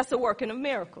 That's a working of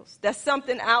miracles. That's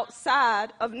something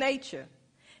outside of nature.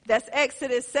 That's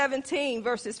Exodus 17,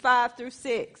 verses 5 through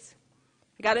 6.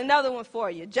 I got another one for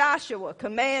you. Joshua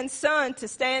commands sun to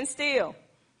stand still.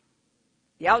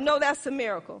 Y'all know that's a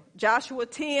miracle. Joshua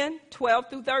 10, 12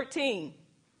 through 13.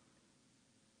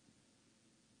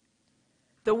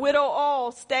 The widow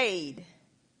all stayed.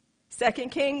 2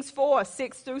 Kings 4,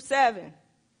 6 through 7.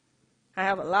 I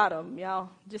have a lot of them, y'all,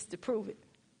 just to prove it.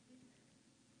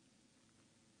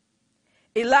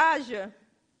 Elijah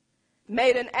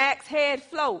made an axe head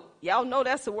float. Y'all know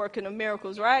that's a working of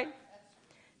miracles, right?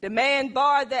 The man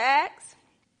borrowed the axe.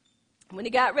 When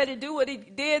he got ready to do what he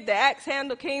did, the axe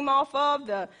handle came off of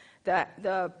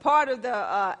the part of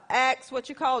the axe, what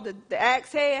you call the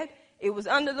axe head. It was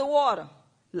under the water.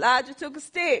 Elijah took a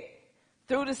stick.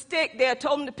 Threw the stick there,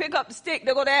 told him to pick up the stick,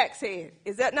 there go the axe head.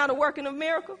 Is that not a working of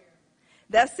miracle?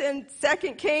 That's in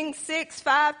 2 Kings 6,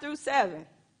 5 through 7.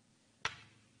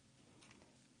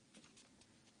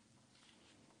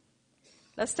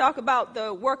 Let's talk about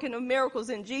the working of miracles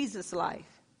in Jesus' life.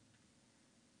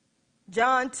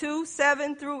 John 2,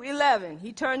 7 through 11.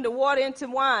 He turned the water into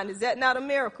wine. Is that not a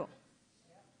miracle?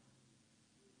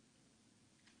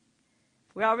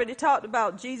 We already talked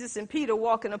about Jesus and Peter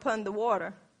walking upon the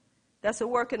water. That's a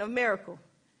working of miracle.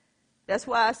 That's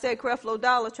why I said Creflo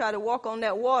Dollar tried to walk on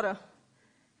that water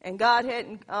and God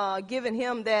hadn't given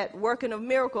him that working of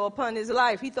miracle upon his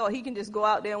life, he thought he can just go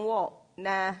out there and walk.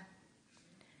 Nah.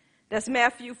 That's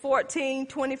Matthew 14,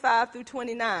 25 through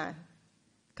 29.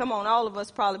 Come on, all of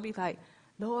us probably be like,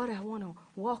 Lord, I want to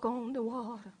walk on the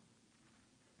water.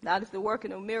 Not if the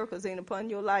working of miracles ain't upon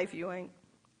your life, you ain't.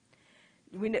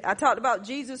 I talked about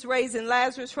Jesus raising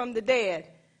Lazarus from the dead.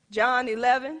 John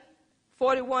 11,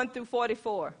 41 through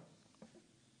 44.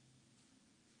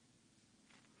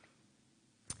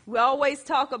 We always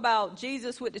talk about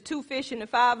Jesus with the 2 fish and the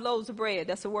 5 loaves of bread.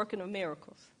 That's the working of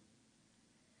miracles.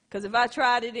 Because if I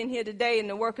tried it in here today and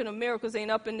the working of miracles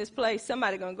ain't up in this place,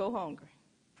 somebody's going to go hungry.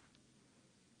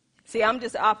 See, I'm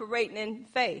just operating in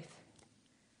faith.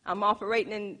 I'm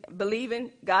operating in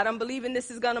believing. God, I'm believing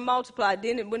this is going to multiply.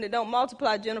 Then when it don't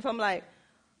multiply, Jennifer, I'm like,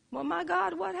 well, my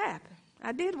God, what happened?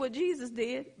 I did what Jesus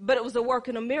did. But it was the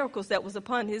working of miracles that was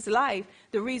upon his life,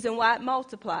 the reason why it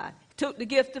multiplied. Took the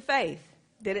gift of faith.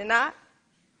 Did it not?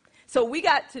 So we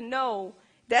got to know,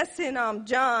 that's in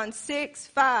John 6,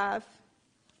 5,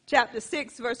 chapter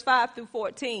 6, verse 5 through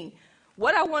 14.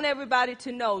 What I want everybody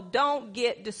to know, don't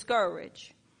get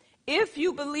discouraged. If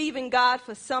you believe in God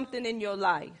for something in your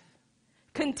life,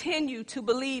 continue to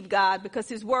believe God because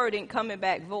his word ain't coming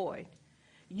back void.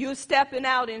 You're stepping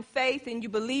out in faith and you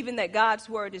believing that God's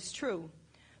word is true.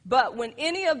 But when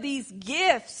any of these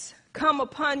gifts come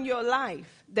upon your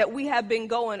life that we have been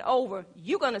going over,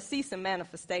 you're going to see some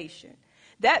manifestation.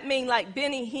 That means like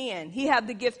Benny Hinn, he have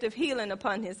the gift of healing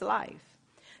upon his life.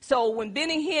 So when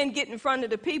Benny Hinn get in front of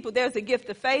the people, there's a gift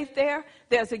of faith there.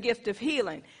 There's a gift of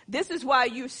healing. This is why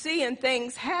you're seeing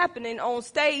things happening on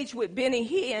stage with Benny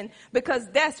Hinn, because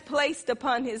that's placed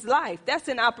upon his life. That's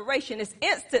an operation. It's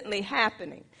instantly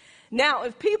happening. Now,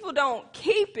 if people don't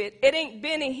keep it, it ain't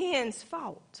Benny Hinn's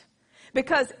fault.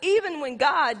 Because even when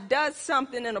God does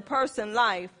something in a person's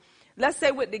life, let's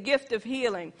say with the gift of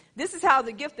healing, this is how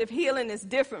the gift of healing is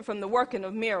different from the working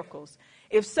of miracles.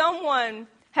 If someone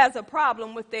has a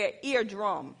problem with their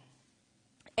eardrum,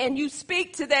 and you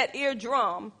speak to that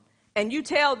eardrum, and you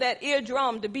tell that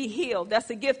eardrum to be healed, that's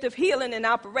a gift of healing in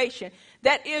operation.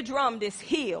 That eardrum is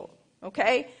healed,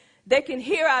 okay? They can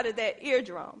hear out of that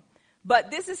eardrum.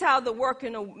 But this is how the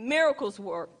working of miracles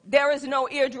work. There is no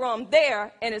eardrum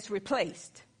there, and it's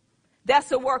replaced. That's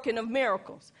the working of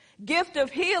miracles. Gift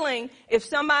of healing, if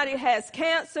somebody has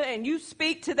cancer and you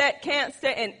speak to that cancer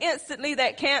and instantly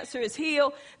that cancer is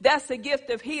healed, that's the gift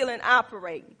of healing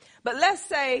operating. But let's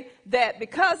say that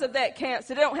because of that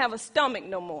cancer, they don't have a stomach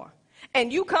no more.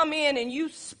 And you come in and you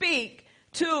speak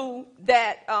to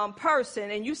that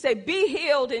person and you say, be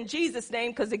healed in Jesus'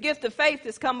 name, because the gift of faith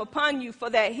has come upon you for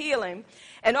that healing.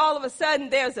 And all of a sudden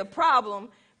there's a problem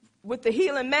with the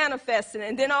healing manifesting,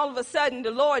 and then all of a sudden the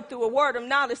Lord, through a word of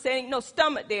knowledge, saying, no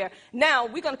stomach there. Now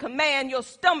we're going to command your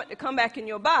stomach to come back in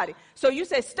your body. So you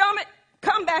say, stomach,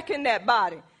 come back in that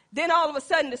body. Then all of a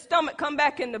sudden the stomach come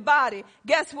back in the body.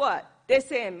 Guess what? They're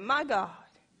saying, my God.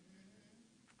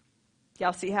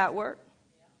 Y'all see how it works?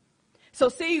 So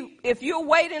see, if you're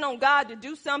waiting on God to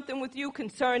do something with you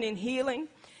concerning healing,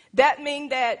 that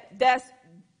means that's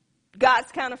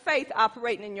God's kind of faith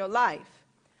operating in your life.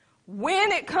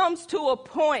 When it comes to a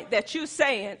point that you're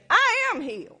saying, I am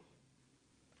healed,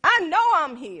 I know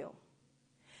I'm healed,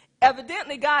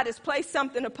 evidently God has placed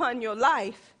something upon your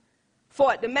life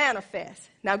for it to manifest.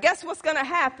 Now, guess what's going to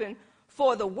happen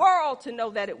for the world to know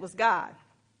that it was God?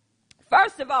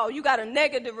 First of all, you got a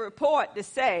negative report to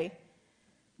say,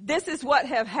 this is what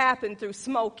have happened through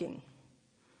smoking.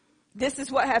 This is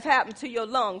what have happened to your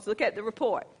lungs. Look at the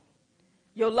report.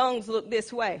 Your lungs look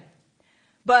this way.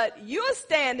 But you're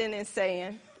standing and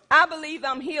saying, I believe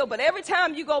I'm healed. But every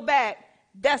time you go back,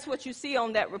 that's what you see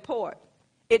on that report.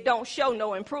 It don't show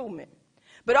no improvement.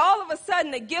 But all of a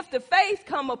sudden, the gift of faith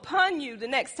come upon you the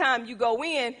next time you go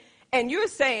in, and you're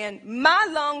saying, my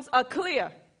lungs are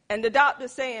clear. And the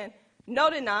doctor's saying,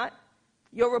 no, they're not.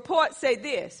 Your report say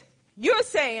this. You're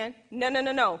saying,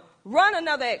 no. Run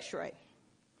another x-ray.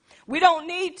 We don't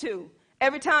need to.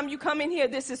 Every time you come in here,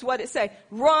 this is what it say.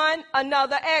 Run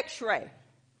another x-ray.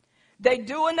 They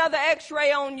do another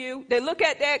x-ray on you. They look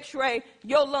at the x-ray.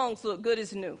 Your lungs look good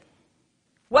as new.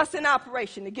 What's in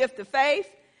operation? The gift of faith,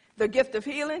 the gift of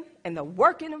healing, and the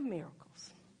working of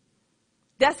miracles.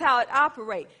 That's how it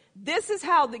operates. This is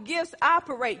how the gifts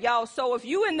operate, y'all. So if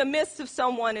you're in the midst of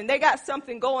someone and they got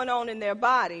something going on in their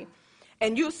body,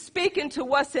 and you speaking to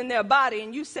what's in their body,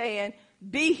 and you saying,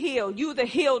 be healed, you the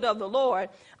healed of the Lord,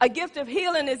 a gift of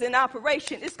healing is in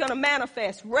operation. It's going to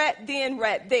manifest right then,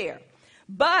 right there.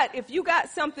 But if you got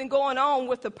something going on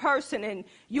with the person and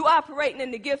you operating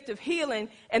in the gift of healing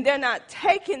and they're not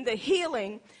taking the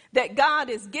healing that God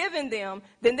is giving them,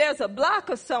 then there's a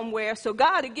blocker somewhere. So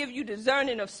God will give you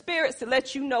discerning of spirits to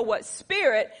let you know what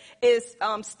spirit is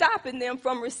stopping them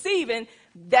from receiving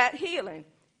that healing.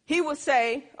 He will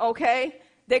say, okay,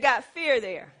 they got fear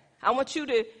there. I want you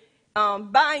to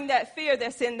bind that fear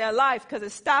that's in their life because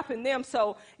it's stopping them.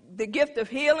 So the gift of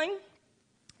healing,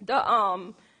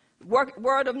 the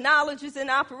word of knowledge is in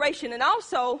operation. And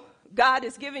also, God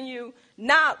is giving you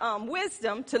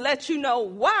wisdom to let you know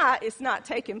why it's not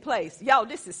taking place. Y'all,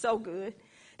 this is so good.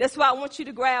 That's why I want you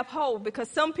to grab hold, because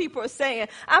some people are saying,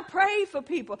 I prayed for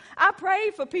people,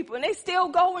 and they still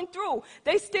going through.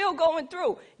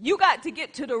 You got to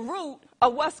get to the root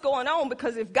of what's going on,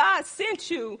 because if God sent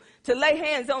you to lay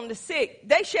hands on the sick,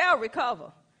 they shall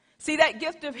recover. See, that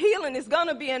gift of healing is going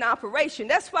to be in operation.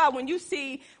 That's why when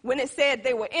it said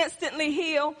they were instantly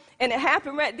healed and it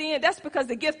happened right then, that's because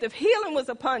the gift of healing was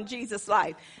upon Jesus'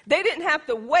 life. They didn't have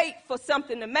to wait for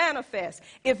something to manifest.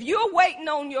 If you're waiting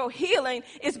on your healing,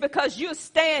 it's because you're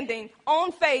standing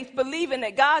on faith, believing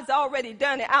that God's already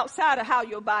done it outside of how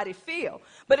your body feels.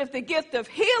 But if the gift of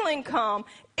healing comes,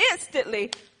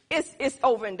 instantly it's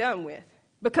over and done with,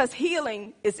 because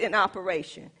healing is in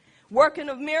operation. Working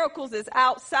of miracles is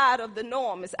outside of the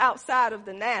norm. It's outside of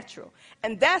the natural.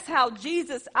 And that's how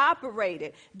Jesus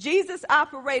operated. Jesus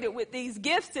operated with these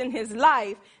gifts in his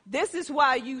life. This is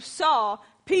why you saw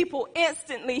people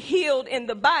instantly healed in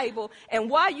the Bible. And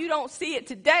why you don't see it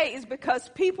today is because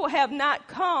people have not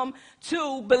come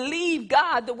to believe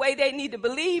God the way they need to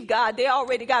believe God. They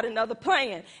already got another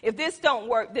plan. If this don't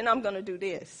work, then I'm going to do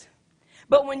this.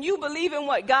 But when you believe in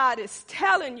what God is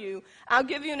telling you, I'll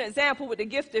give you an example with the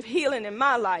gift of healing in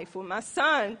my life. When my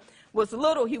son was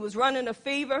little, he was running a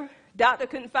fever. Doctor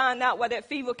couldn't find out why that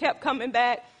fever kept coming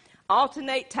back.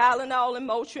 Alternate Tylenol and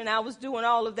Motrin. I was doing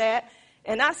all of that.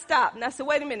 And I stopped. And I said,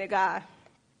 wait a minute, God.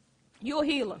 You're a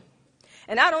healer.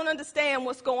 And I don't understand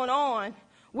what's going on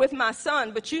with my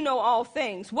son, but you know all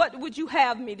things. What would you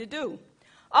have me to do?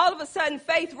 All of a sudden,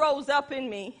 faith rose up in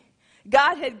me.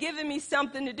 God had given me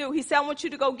something to do. He said, I want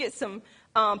you to go get some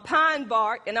pine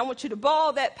bark, and I want you to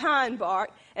boil that pine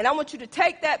bark, and I want you to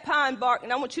take that pine bark,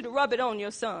 and I want you to rub it on your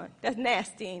son. That's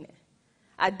nasty, ain't it?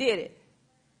 I did it.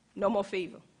 No more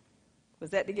fever.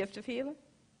 Was that the gift of healing?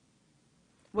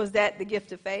 Was that the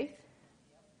gift of faith?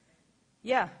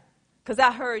 Yeah, because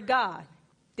I heard God.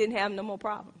 Didn't have no more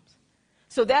problems.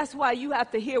 So that's why you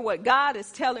have to hear what God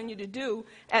is telling you to do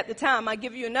at the time. I'll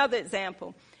give you another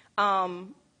example.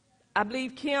 I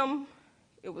believe Kim,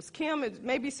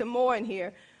 maybe some more in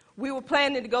here. We were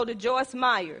planning to go to Joyce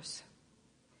Myers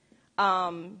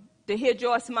to hear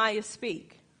Joyce Myers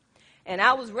speak. And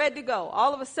I was ready to go.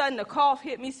 All of a sudden, the cough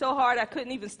hit me so hard I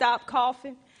couldn't even stop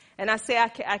coughing. And I said,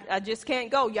 I just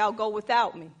can't go. Y'all go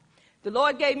without me. The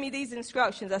Lord gave me these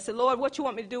instructions. I said, Lord, what you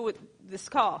want me to do with this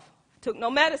cough? I took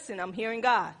no medicine. I'm hearing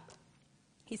God.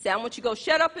 He said, I want you to go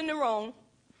shut up in the room.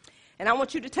 And I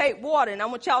want you to take water, and I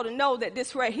want y'all to know that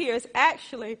this right here is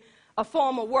actually a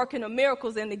form of working of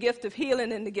miracles and the gift of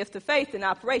healing and the gift of faith in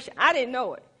operation. I didn't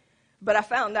know it, but I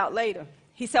found out later.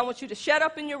 He said, I want you to shut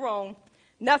up in your room,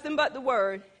 nothing but the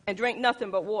word, and drink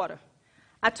nothing but water.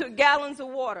 I took gallons of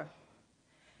water,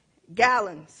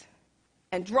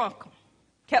 and drunk them.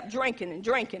 Kept drinking and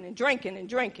drinking and drinking and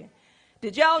drinking.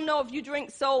 Did y'all know if you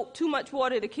drink too much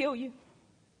water to kill you?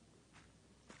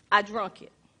 I drunk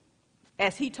it.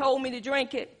 As he told me to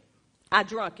drink it, I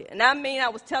drank it. And I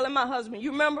was telling my husband,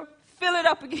 you remember? Fill it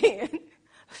up again.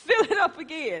 Fill it up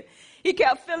again. He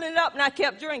kept filling it up, and I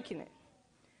kept drinking it.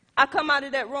 I come out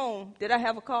of that room. Did I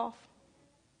have a cough?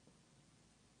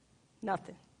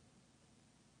 Nothing.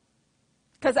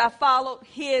 Because I followed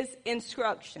his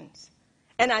instructions.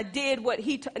 And I did what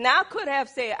he told. Now, I could have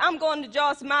said, I'm going to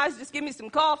Joyce Myers, just give me some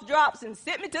cough drops and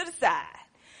sit me to the side.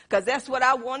 Because that's what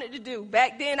I wanted to do.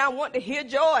 Back then, I wanted to hear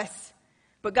Joyce.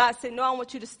 But God said, no, I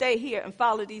want you to stay here and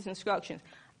follow these instructions.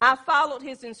 I followed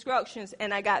his instructions,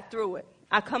 and I got through it.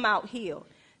 I come out healed.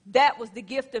 That was the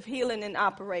gift of healing in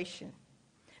operation.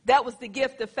 That was the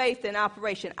gift of faith in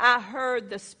operation. I heard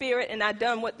the Spirit, and I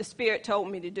done what the Spirit told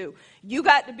me to do. You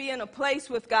got to be in a place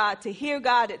with God to hear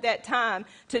God at that time,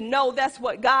 to know that's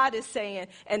what God is saying,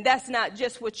 and that's not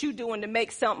just what you doing to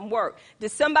make something work.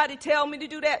 Did somebody tell me to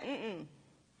do that?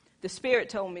 The Spirit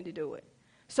told me to do it.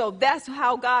 So that's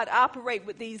how God operates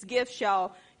with these gifts,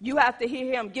 y'all. You have to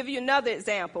hear him. Give you another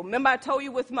example. Remember I told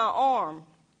you with my arm,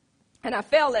 and I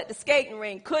fell at the skating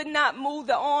rink. Could not move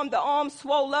the arm. The arm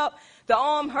swole up. The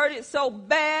arm hurted so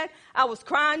bad, I was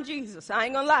crying Jesus. I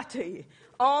ain't going to lie to you.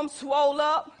 Arm swole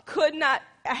up. Could not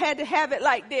had to have it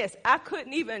like this. I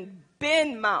couldn't even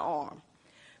bend my arm.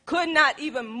 Could not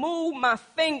even move my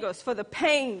fingers for the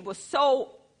pain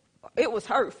it was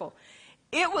hurtful.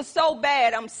 It was so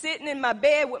bad. I'm sitting in my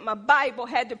bed with my Bible,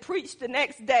 had to preach the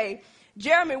next day.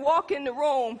 Jeremy walked in the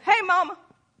room. Hey, Mama,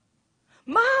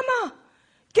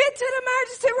 get to the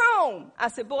emergency room. I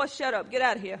said, boy, shut up. Get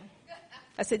out of here.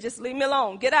 I said, just leave me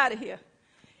alone. Get out of here.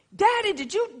 Daddy,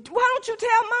 why don't you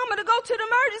tell Mama to go to the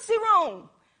emergency room?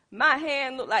 My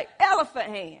hand looked like elephant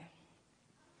hand.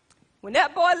 When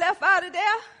that boy left out of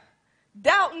there,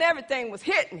 doubt and everything was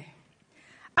hitting me.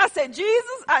 I said,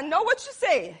 Jesus, I know what you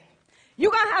said.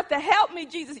 You're going to have to help me,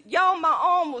 Jesus. Y'all, my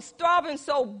arm was throbbing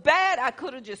so bad I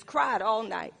could have just cried all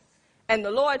night. And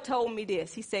the Lord told me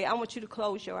this. He said, I want you to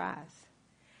close your eyes.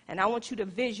 And I want you to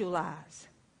visualize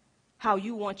how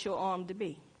you want your arm to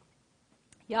be.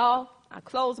 Y'all, I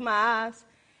closed my eyes,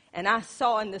 and I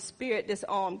saw in the spirit this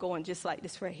arm going just like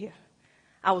this right here.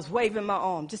 I was waving my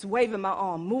arm, just waving my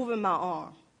arm, moving my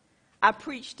arm. I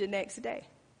preached the next day.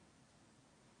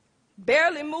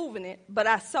 Barely moving it, but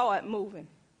I saw it moving.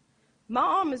 My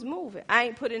arm is moving. I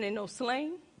ain't putting in no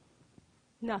sling,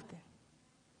 nothing.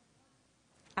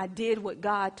 I did what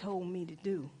God told me to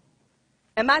do.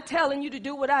 Am I telling you to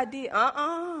do what I did?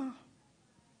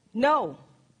 No.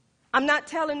 I'm not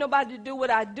telling nobody to do what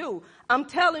I do. I'm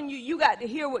telling you, you got to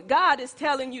hear what God is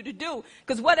telling you to do.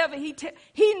 Because whatever He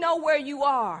know where you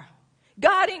are.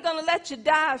 God ain't going to let you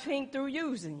die if He ain't through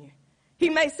using you. He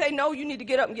may say, no, you need to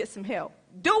get up and get some help.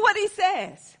 Do what He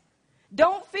says.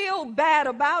 Don't feel bad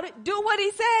about it. Do what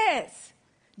He says.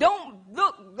 Don't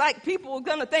look like people are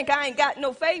going to think I ain't got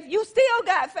no faith. You still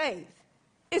got faith.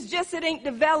 It's just it ain't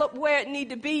developed where it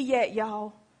need to be yet,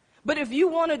 y'all. But if you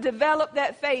want to develop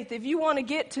that faith, if you want to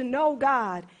get to know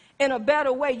God in a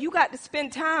better way, you got to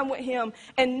spend time with Him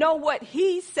and know what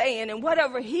He's saying, and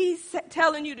whatever He's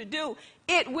telling you to do,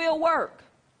 it will work.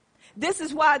 This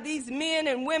is why these men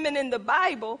and women in the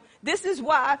Bible, this is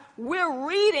why we're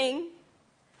reading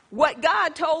what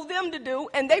God told them to do,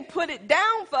 and they put it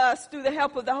down for us through the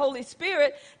help of the Holy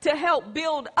Spirit to help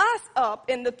build us up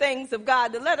in the things of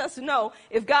God, to let us know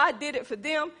if God did it for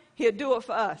them, He'll do it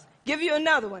for us. Give you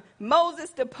another one.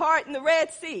 Moses departing the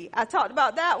Red Sea. I talked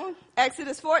about that one.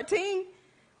 Exodus 14.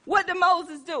 What did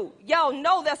Moses do? Y'all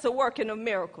know that's a working of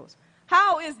miracles.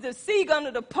 How is the sea going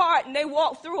to depart and they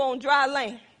walk through on dry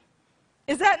land?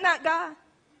 Is that not God?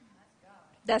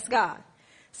 That's God.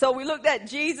 So we looked at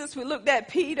Jesus. We looked at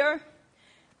Peter.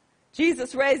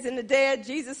 Jesus raising the dead.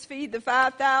 Jesus feed the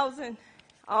 5,000.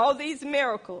 All these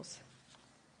miracles.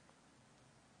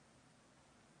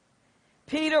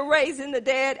 Peter raising the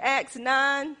dead, Acts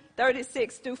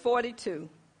 9:36-42.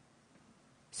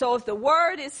 So if the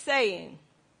word is saying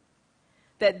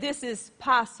that this is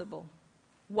possible,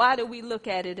 why do we look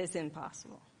at it as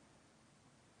impossible?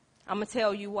 I'm going to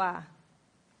tell you why.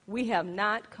 We have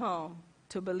not come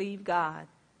to believe God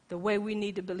the way we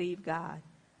need to believe God.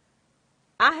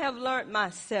 I have learned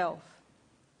myself,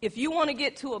 if you want to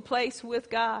get to a place with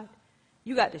God,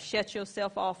 you got to shut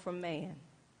yourself off from man.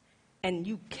 And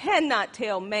you cannot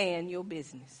tell man your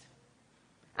business.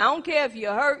 I don't care if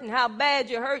you're hurting, how bad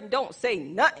you're hurting, don't say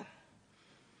nothing.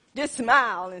 Just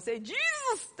smile and say,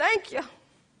 Jesus, thank you.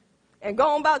 And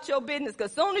go on about your business,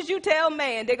 because as soon as you tell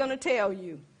man, they're going to tell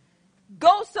you.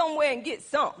 Go somewhere and get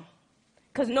something,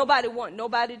 because nobody wants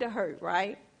nobody to hurt,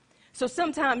 right? So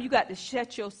sometimes you got to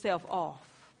shut yourself off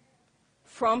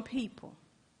from people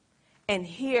and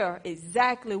hear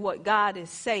exactly what God is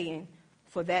saying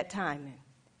for that timing.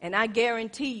 And I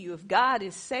guarantee you, if God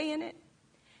is saying it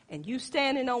and you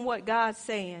standing on what God's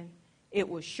saying, it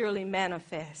will surely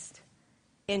manifest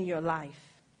in your life.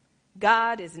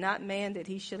 God is not man that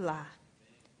He should lie,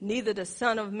 neither the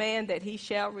Son of Man that He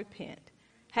shall repent.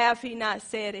 Have He not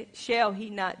said it? Shall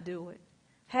He not do it?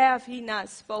 Have He not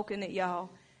spoken it, y'all?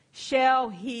 Shall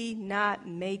He not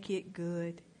make it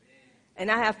good? And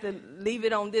I have to leave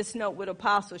it on this note with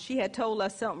Apostle. She had told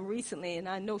us something recently, and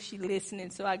I know she's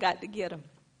listening, so I got to get her.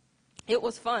 It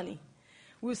was funny.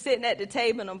 We were sitting at the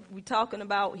table, and we talking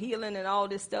about healing and all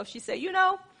this stuff. She said,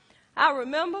 I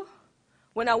remember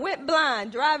when I went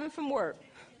blind driving from work.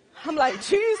 I'm like,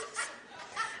 Jesus.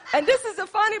 And this is the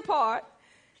funny part.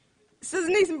 Sister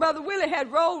Niece and Brother Willie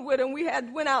had rode with him. We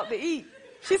had went out to eat.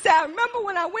 She said, I remember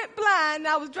when I went blind and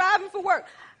I was driving for work.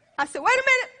 I said, wait a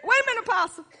minute,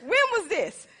 Apostle. When was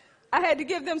this? I had to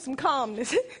give them some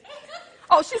calmness.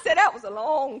 Oh, she said, that was a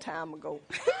long time ago.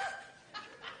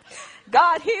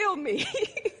 God healed me.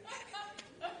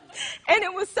 And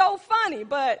it was so funny,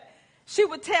 but she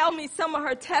would tell me some of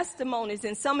her testimonies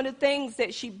and some of the things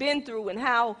that she'd been through and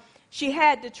how She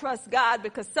had to trust God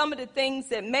because some of the things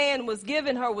that man was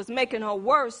giving her was making her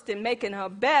worse than making her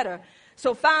better.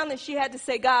 So finally she had to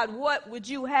say, God, what would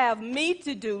you have me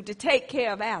to do to take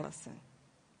care of Allison?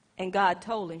 And God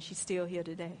told her, and she's still here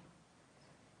today.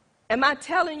 Am I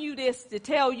telling you this to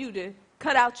tell you to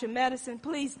cut out your medicine?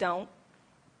 Please don't.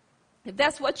 If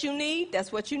that's what you need,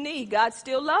 that's what you need. God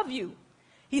still loves you.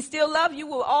 He still loves you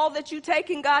with all that you take,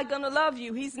 and God going to love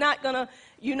you. He's not going to,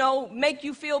 make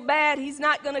you feel bad. He's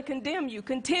not going to condemn you.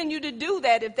 Continue to do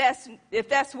that if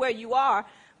that's where you are.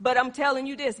 But I'm telling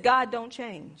you this, God don't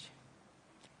change.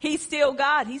 He's still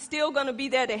God. He's still going to be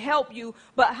there to help you.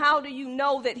 But how do you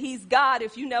know that he's God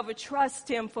if you never trust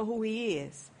him for who he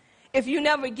is? If you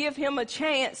never give him a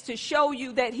chance to show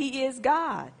you that he is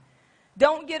God?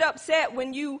 Don't get upset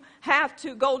when you have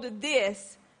to go to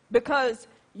this because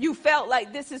you felt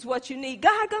like this is what you need.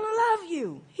 God gonna love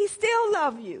you. He still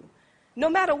love you. No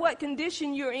matter what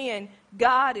condition you're in,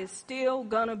 God is still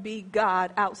gonna be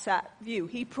God outside of you.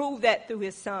 He proved that through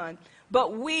his son.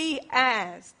 But we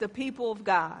as the people of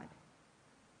God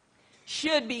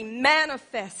should be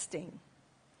manifesting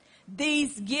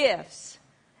these gifts.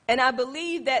 And I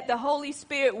believe that the Holy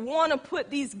Spirit want to put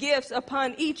these gifts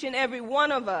upon each and every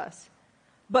one of us.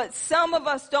 But some of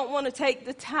us don't want to take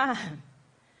the time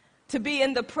to be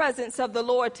in the presence of the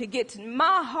Lord to get to.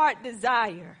 My heart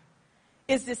desire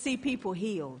is to see people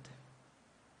healed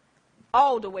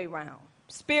all the way around.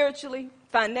 Spiritually,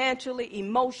 financially,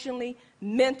 emotionally,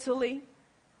 mentally.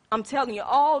 I'm telling you,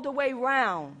 all the way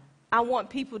around. I want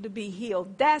people to be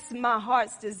healed. That's my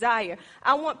heart's desire.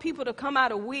 I want people to come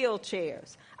out of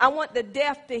wheelchairs. I want the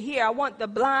deaf to hear. I want the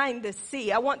blind to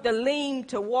see. I want the lame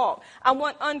to walk. I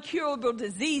want uncurable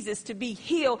diseases to be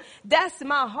healed. That's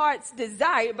my heart's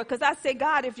desire because I say,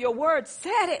 God, if your word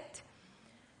said it,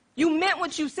 you meant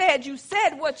what you said. You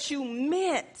said what you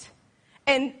meant.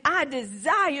 And I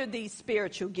desire these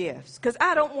spiritual gifts because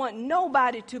I don't want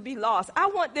nobody to be lost. I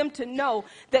want them to know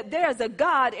that there's a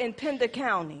God in Pender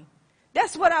County.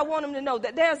 That's what I want them to know,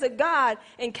 that there's a God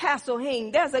in Castle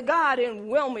Hing. There's a God in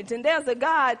Wilmington. There's a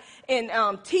God in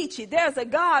Teachie. There's a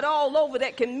God all over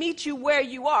that can meet you where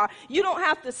you are. You don't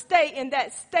have to stay in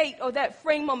that state or that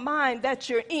frame of mind that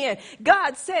you're in.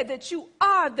 God said that you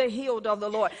are the healed of the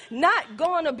Lord. Not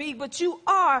going to be, but you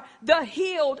are the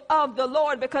healed of the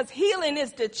Lord because healing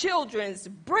is the children's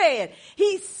bread.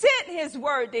 He sent his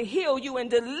word to heal you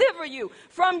and deliver you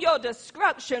from your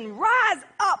destruction. Rise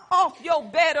up off your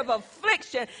bed of affliction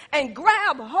and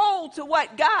grab hold to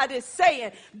what God is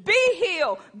saying. Be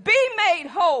healed. Be made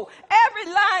whole.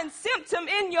 Every lying symptom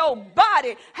in your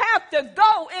body have to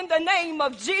go in the name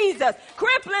of Jesus.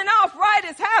 Crippling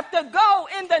arthritis have to go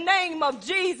in the name of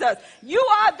Jesus. You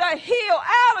are the healed.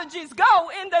 Allergies go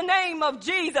in the name of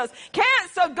Jesus.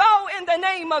 Cancer go in the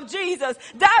name of Jesus.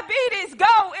 Diabetes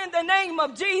go in the name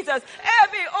of Jesus.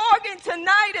 Every organ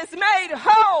tonight is made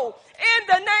whole in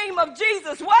the name of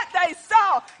Jesus. What they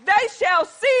saw, they shall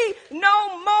see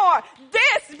no more.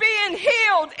 This being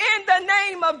healed in the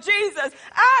name of Jesus.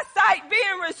 Eyesight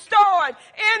being restored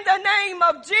in the name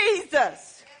of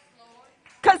Jesus.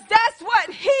 Because that's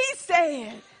what he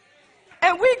said.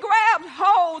 And we grabbed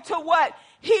hold to what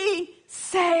he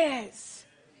says.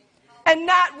 And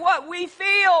not what we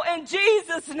feel in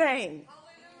Jesus' name.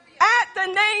 At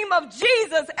the name of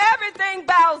Jesus, everything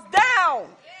bows down.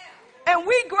 And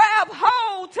we grab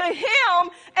hold to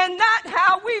him and not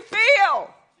how we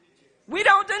feel. We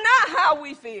don't deny how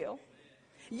we feel.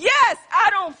 Yes,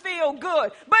 I don't feel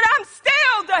good, but I'm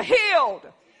still the healed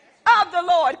of the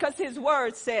Lord because his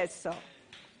word says so.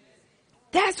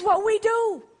 That's what we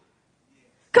do.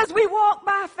 Because we walk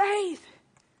by faith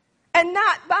and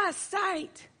not by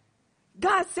sight.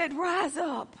 God said, rise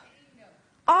up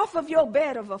off of your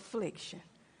bed of affliction.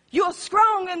 You're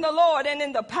strong in the Lord and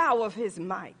in the power of his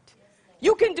might.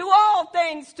 You can do all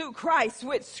things through Christ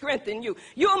which strengthen you.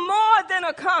 You're more than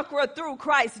a conqueror through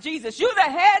Christ Jesus. You're the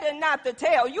head and not the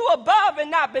tail. You're above and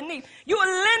not beneath. You're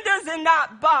lenders and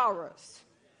not borrowers.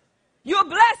 You're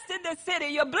blessed in the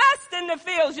city. You're blessed in the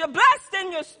fields. You're blessed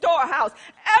in your storehouse.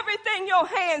 Everything your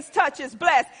hands touch is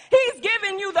blessed. He's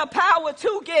given you the power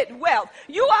to get wealth.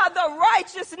 You are the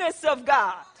righteousness of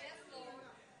God.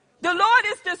 The Lord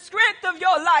is the strength of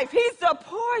your life. He's the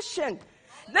portion.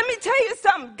 Let me tell you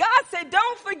something. God said,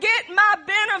 don't forget my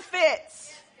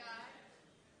benefits.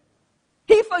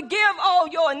 He forgive all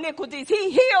your iniquities.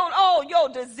 He healed all your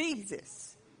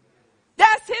diseases.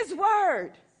 That's his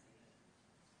word.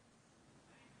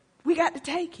 We got to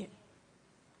take it.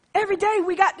 Every day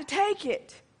we got to take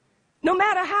it. No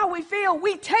matter how we feel,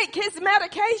 we take his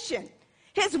medication.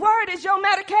 His word is your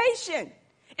medication.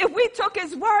 If we took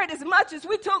his word as much as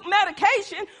we took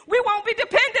medication, we won't be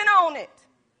dependent on it.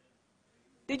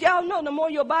 Did y'all know the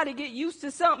more your body get used to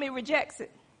something, it rejects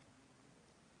it?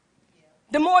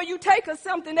 The more you take of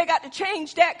something, they got to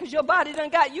change that because your body done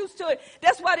got used to it.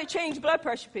 That's why they change blood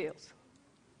pressure pills.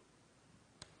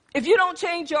 If you don't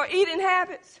change your eating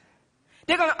habits,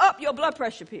 they're going to up your blood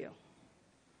pressure pill.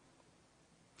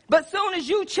 But soon as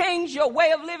you change your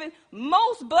way of living,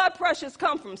 most blood pressures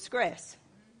come from stress.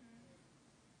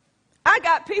 I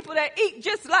got people that eat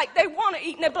just like they want to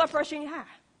eat and their blood pressure ain't high.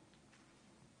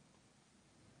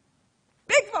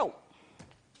 Big vote.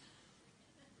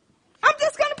 I'm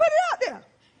just going to put it out there.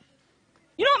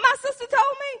 You know what my sister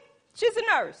told me? She's a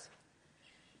nurse.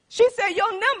 She said,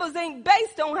 your numbers ain't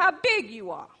based on how big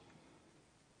you are.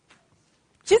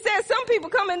 She said, some people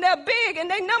come in there big and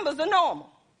their numbers are normal.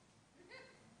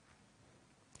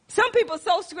 Some people are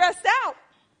so stressed out.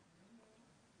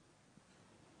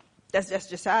 That's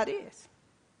just how it is.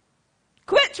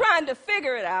 Quit trying to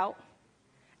figure it out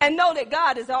and know that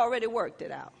God has already worked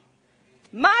it out.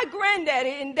 My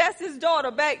granddaddy, and that's his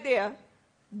daughter back there,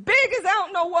 big as I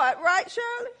don't know what, right,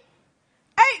 Shirley?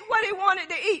 Ate what he wanted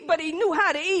to eat, but he knew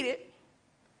how to eat it.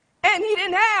 And he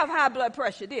didn't have high blood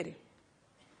pressure, did he?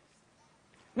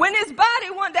 When his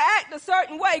body wanted to act a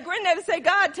certain way, granddaddy said,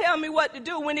 God, tell me what to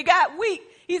do. When he got weak,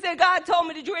 he said, God told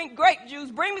me to drink grape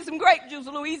juice. Bring me some grape juice,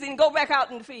 Louise, and go back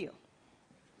out in the field.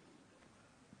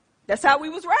 That's how we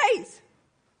was raised.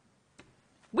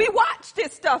 We watched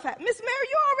this stuff happen. Miss Mary,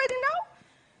 you already know.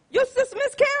 Your sister,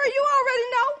 Miss Carrie, you already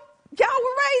know. Y'all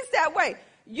were raised that way.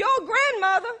 Your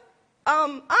grandmother,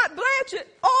 Aunt Blanchard,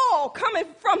 all coming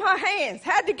from her hands,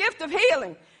 had the gift of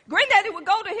healing. Granddaddy would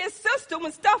go to his sister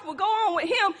when stuff would go on with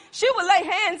him. She would lay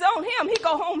hands on him. He'd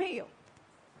go home healed.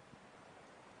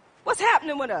 What's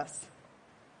happening with us?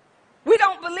 We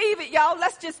don't believe it, y'all.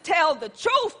 Let's just tell the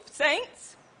truth,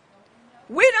 saints.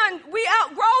 We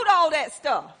outgrowed all that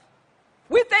stuff.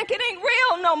 We think it ain't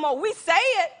real no more. We say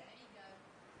it,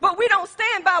 but we don't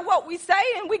stand by what we say,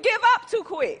 and we give up too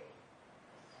quick.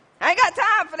 I ain't got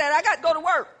time for that. I got to go to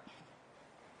work.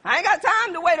 I ain't got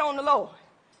time to wait on the Lord.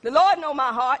 The Lord know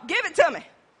my heart. Give it to me.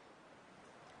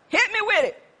 Hit me with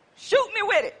it. Shoot me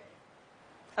with it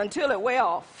until it wear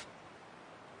off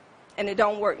and it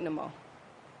don't work no more.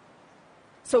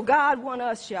 So God want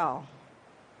us, y'all,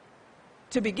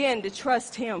 to begin to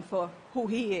trust him for who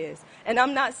he is. And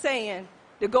I'm not saying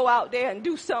to go out there and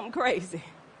do something crazy.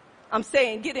 I'm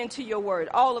saying get into your word.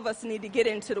 All of us need to get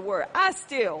into the word. I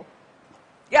still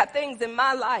got things in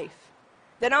my life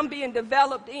that I'm being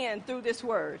developed in through this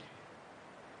word.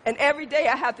 And every day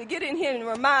I have to get in here and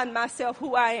remind myself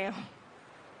who I am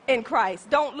in Christ.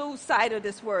 Don't lose sight of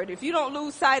this word. If you don't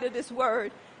lose sight of this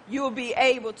word, you'll be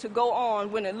able to go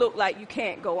on when it look like you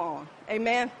can't go on.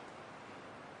 Amen.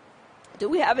 Do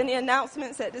we have any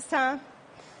announcements at this time?